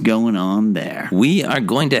 what's going on there? We are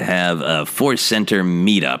going to have a Force Center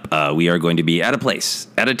meetup. We are going to be at a place,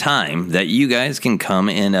 at a time that you guys can come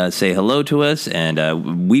and say hello to us,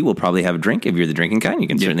 and we will probably have a drink. If you're the drinking kind, you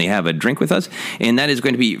can certainly have a drink with us. And that is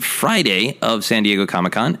going to be Friday of San Diego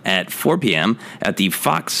Comic-Con at 4 p.m. at the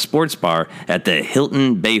Fox Sports Bar at the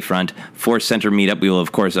Hilton Bayfront Force Center meetup. We will,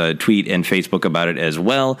 of course, tweet and Facebook about it as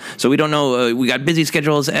well. So we don't know. We got busy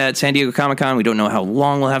schedules at San Diego Comic-Con. We don't know how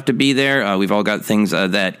long we'll have to be there. We've all got things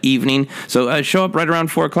that evening. So show up right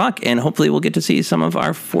around 4 o'clock, and hopefully we'll get to see some of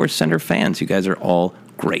our Force Center fans. You guys are all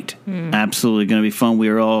great. Absolutely going to be fun. We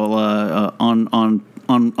are all on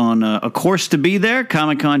a course to be there.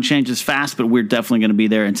 Comic-Con changes fast, but we're definitely going to be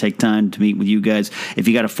there and take time to meet with you guys. If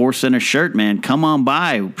you got a Force Center shirt, man, come on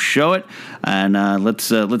by, show it, and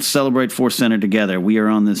let's celebrate Force Center together. We are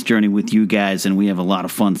on this journey with you guys, and we have a lot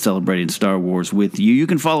of fun celebrating Star Wars with you. You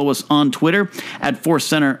can follow us on Twitter at Force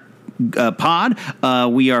Center pod.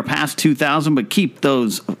 We are past 2,000, but keep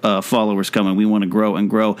those followers coming. We want to grow and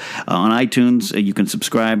grow. On iTunes, you can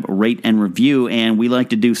subscribe, rate, and review, and we like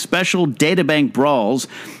to do special databank brawls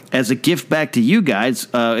as a gift back to you guys.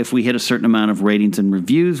 If we hit a certain amount of ratings and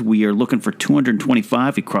reviews, we are looking for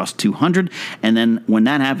 225. We crossed 200, and then when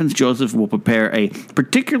that happens, Joseph will prepare a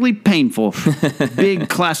particularly painful big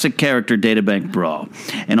classic character databank brawl.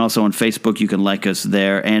 And also on Facebook, you can like us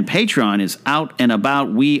there, and Patreon is out and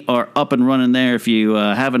about. We are up and running there. If you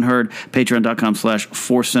haven't heard,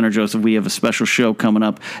 patreon.com/Force Center. Joseph, we have a special show coming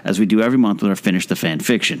up as we do every month with our Finish the Fan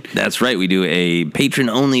Fiction. That's right. We do a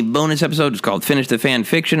patron-only bonus episode. It's called Finish the Fan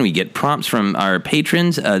Fiction. We get prompts from our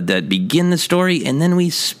patrons that begin the story, and then we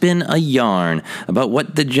spin a yarn about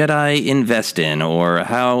what the Jedi invest in, or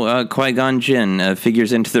how Qui-Gon Jinn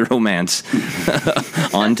figures into the romance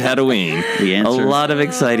on Tatooine. We answer a lot of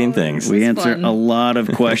exciting things. We answer a lot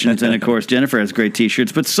of questions, and of course, Jennifer has great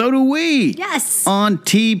T-shirts, but so do we. Yes. On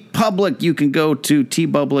TeePublic, you can go to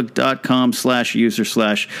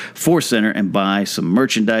teepublic.com/user/Force Center and buy some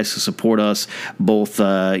merchandise to support us, both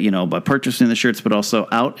by purchasing the shirts, but also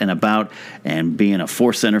out and about and being a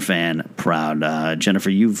Force Center fan proud. Jennifer,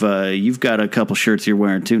 you've got a couple shirts you're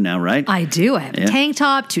wearing too now, right? I do. I have a tank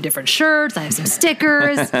top, 2 different shirts. I have some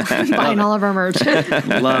stickers. I'm buying all of our merch.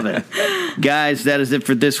 Love it. Guys, that is it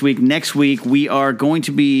for this week. Next week, we are going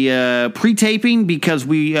to be pre-taping because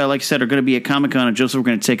we, like I said, are going to be at Comic-Con, and Joseph, we're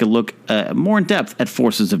going to take a look more in depth at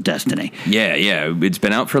Forces of Destiny. Yeah. It's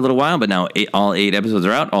been out for a little while, but now all 8 episodes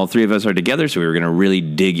are out. All 3 of us are together, so we were going to really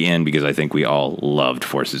dig in because I think we all loved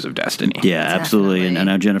Forces of Destiny. Yeah, absolutely. And I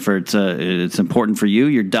know, Jennifer, it's important for you.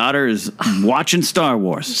 Your daughter is watching Star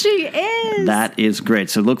Wars. She is. That is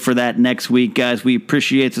great. So look for that next week, guys. We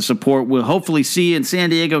appreciate the support. We'll hopefully see you in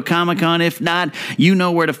San Diego Comic-Con. If not, you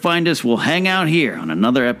know where to find us. We'll hang out here on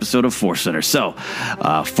another episode of Force Center. So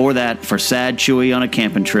for Sad Chewie on a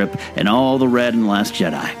camping trip and all the red in Last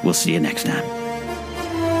Jedi, we'll see you next time.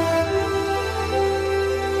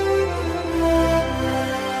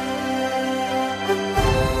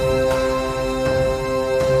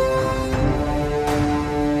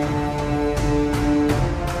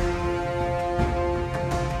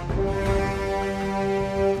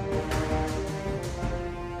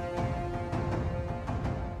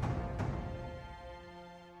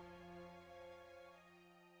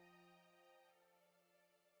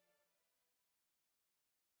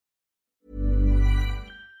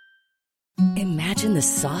 Imagine the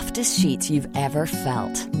softest sheets you've ever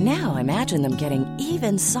felt. Now imagine them getting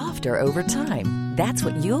even softer over time. That's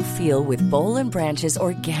what you'll feel with Boll & Branch's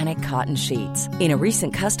organic cotton sheets. In a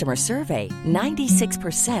recent customer survey,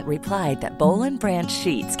 96% replied that Boll & Branch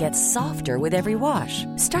sheets get softer with every wash.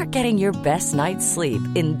 Start getting your best night's sleep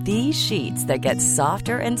in these sheets that get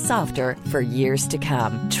softer and softer for years to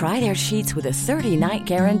come. Try their sheets with a 30-night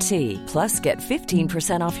guarantee. Plus, get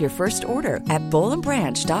 15% off your first order at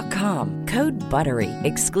bollandbranch.com. Code BUTTERY.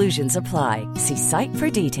 Exclusions apply. See site for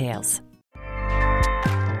details.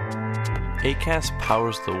 Acast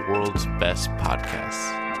powers the world's best podcasts.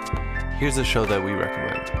 Here's a show that we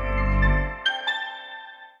recommend.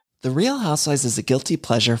 The Real Housewives is a guilty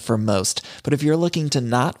pleasure for most, but if you're looking to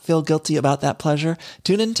not feel guilty about that pleasure,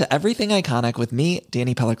 tune in to Everything Iconic with me,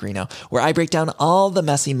 Danny Pellegrino, where I break down all the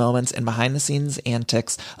messy moments and behind-the-scenes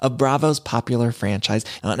antics of Bravo's popular franchise.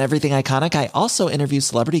 And on Everything Iconic, I also interview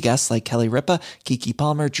celebrity guests like Kelly Ripa, Keke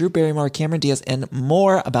Palmer, Drew Barrymore, Cameron Diaz, and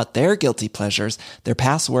more about their guilty pleasures, their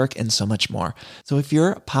past work, and so much more. So if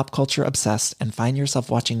you're pop culture obsessed and find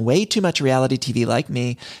yourself watching way too much reality TV like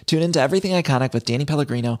me, tune in to Everything Iconic with Danny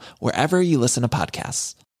Pellegrino, wherever you listen to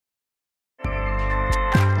podcasts.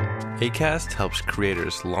 Acast helps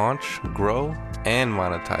creators launch, grow, and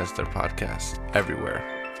monetize their podcasts everywhere.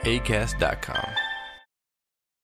 Acast.com.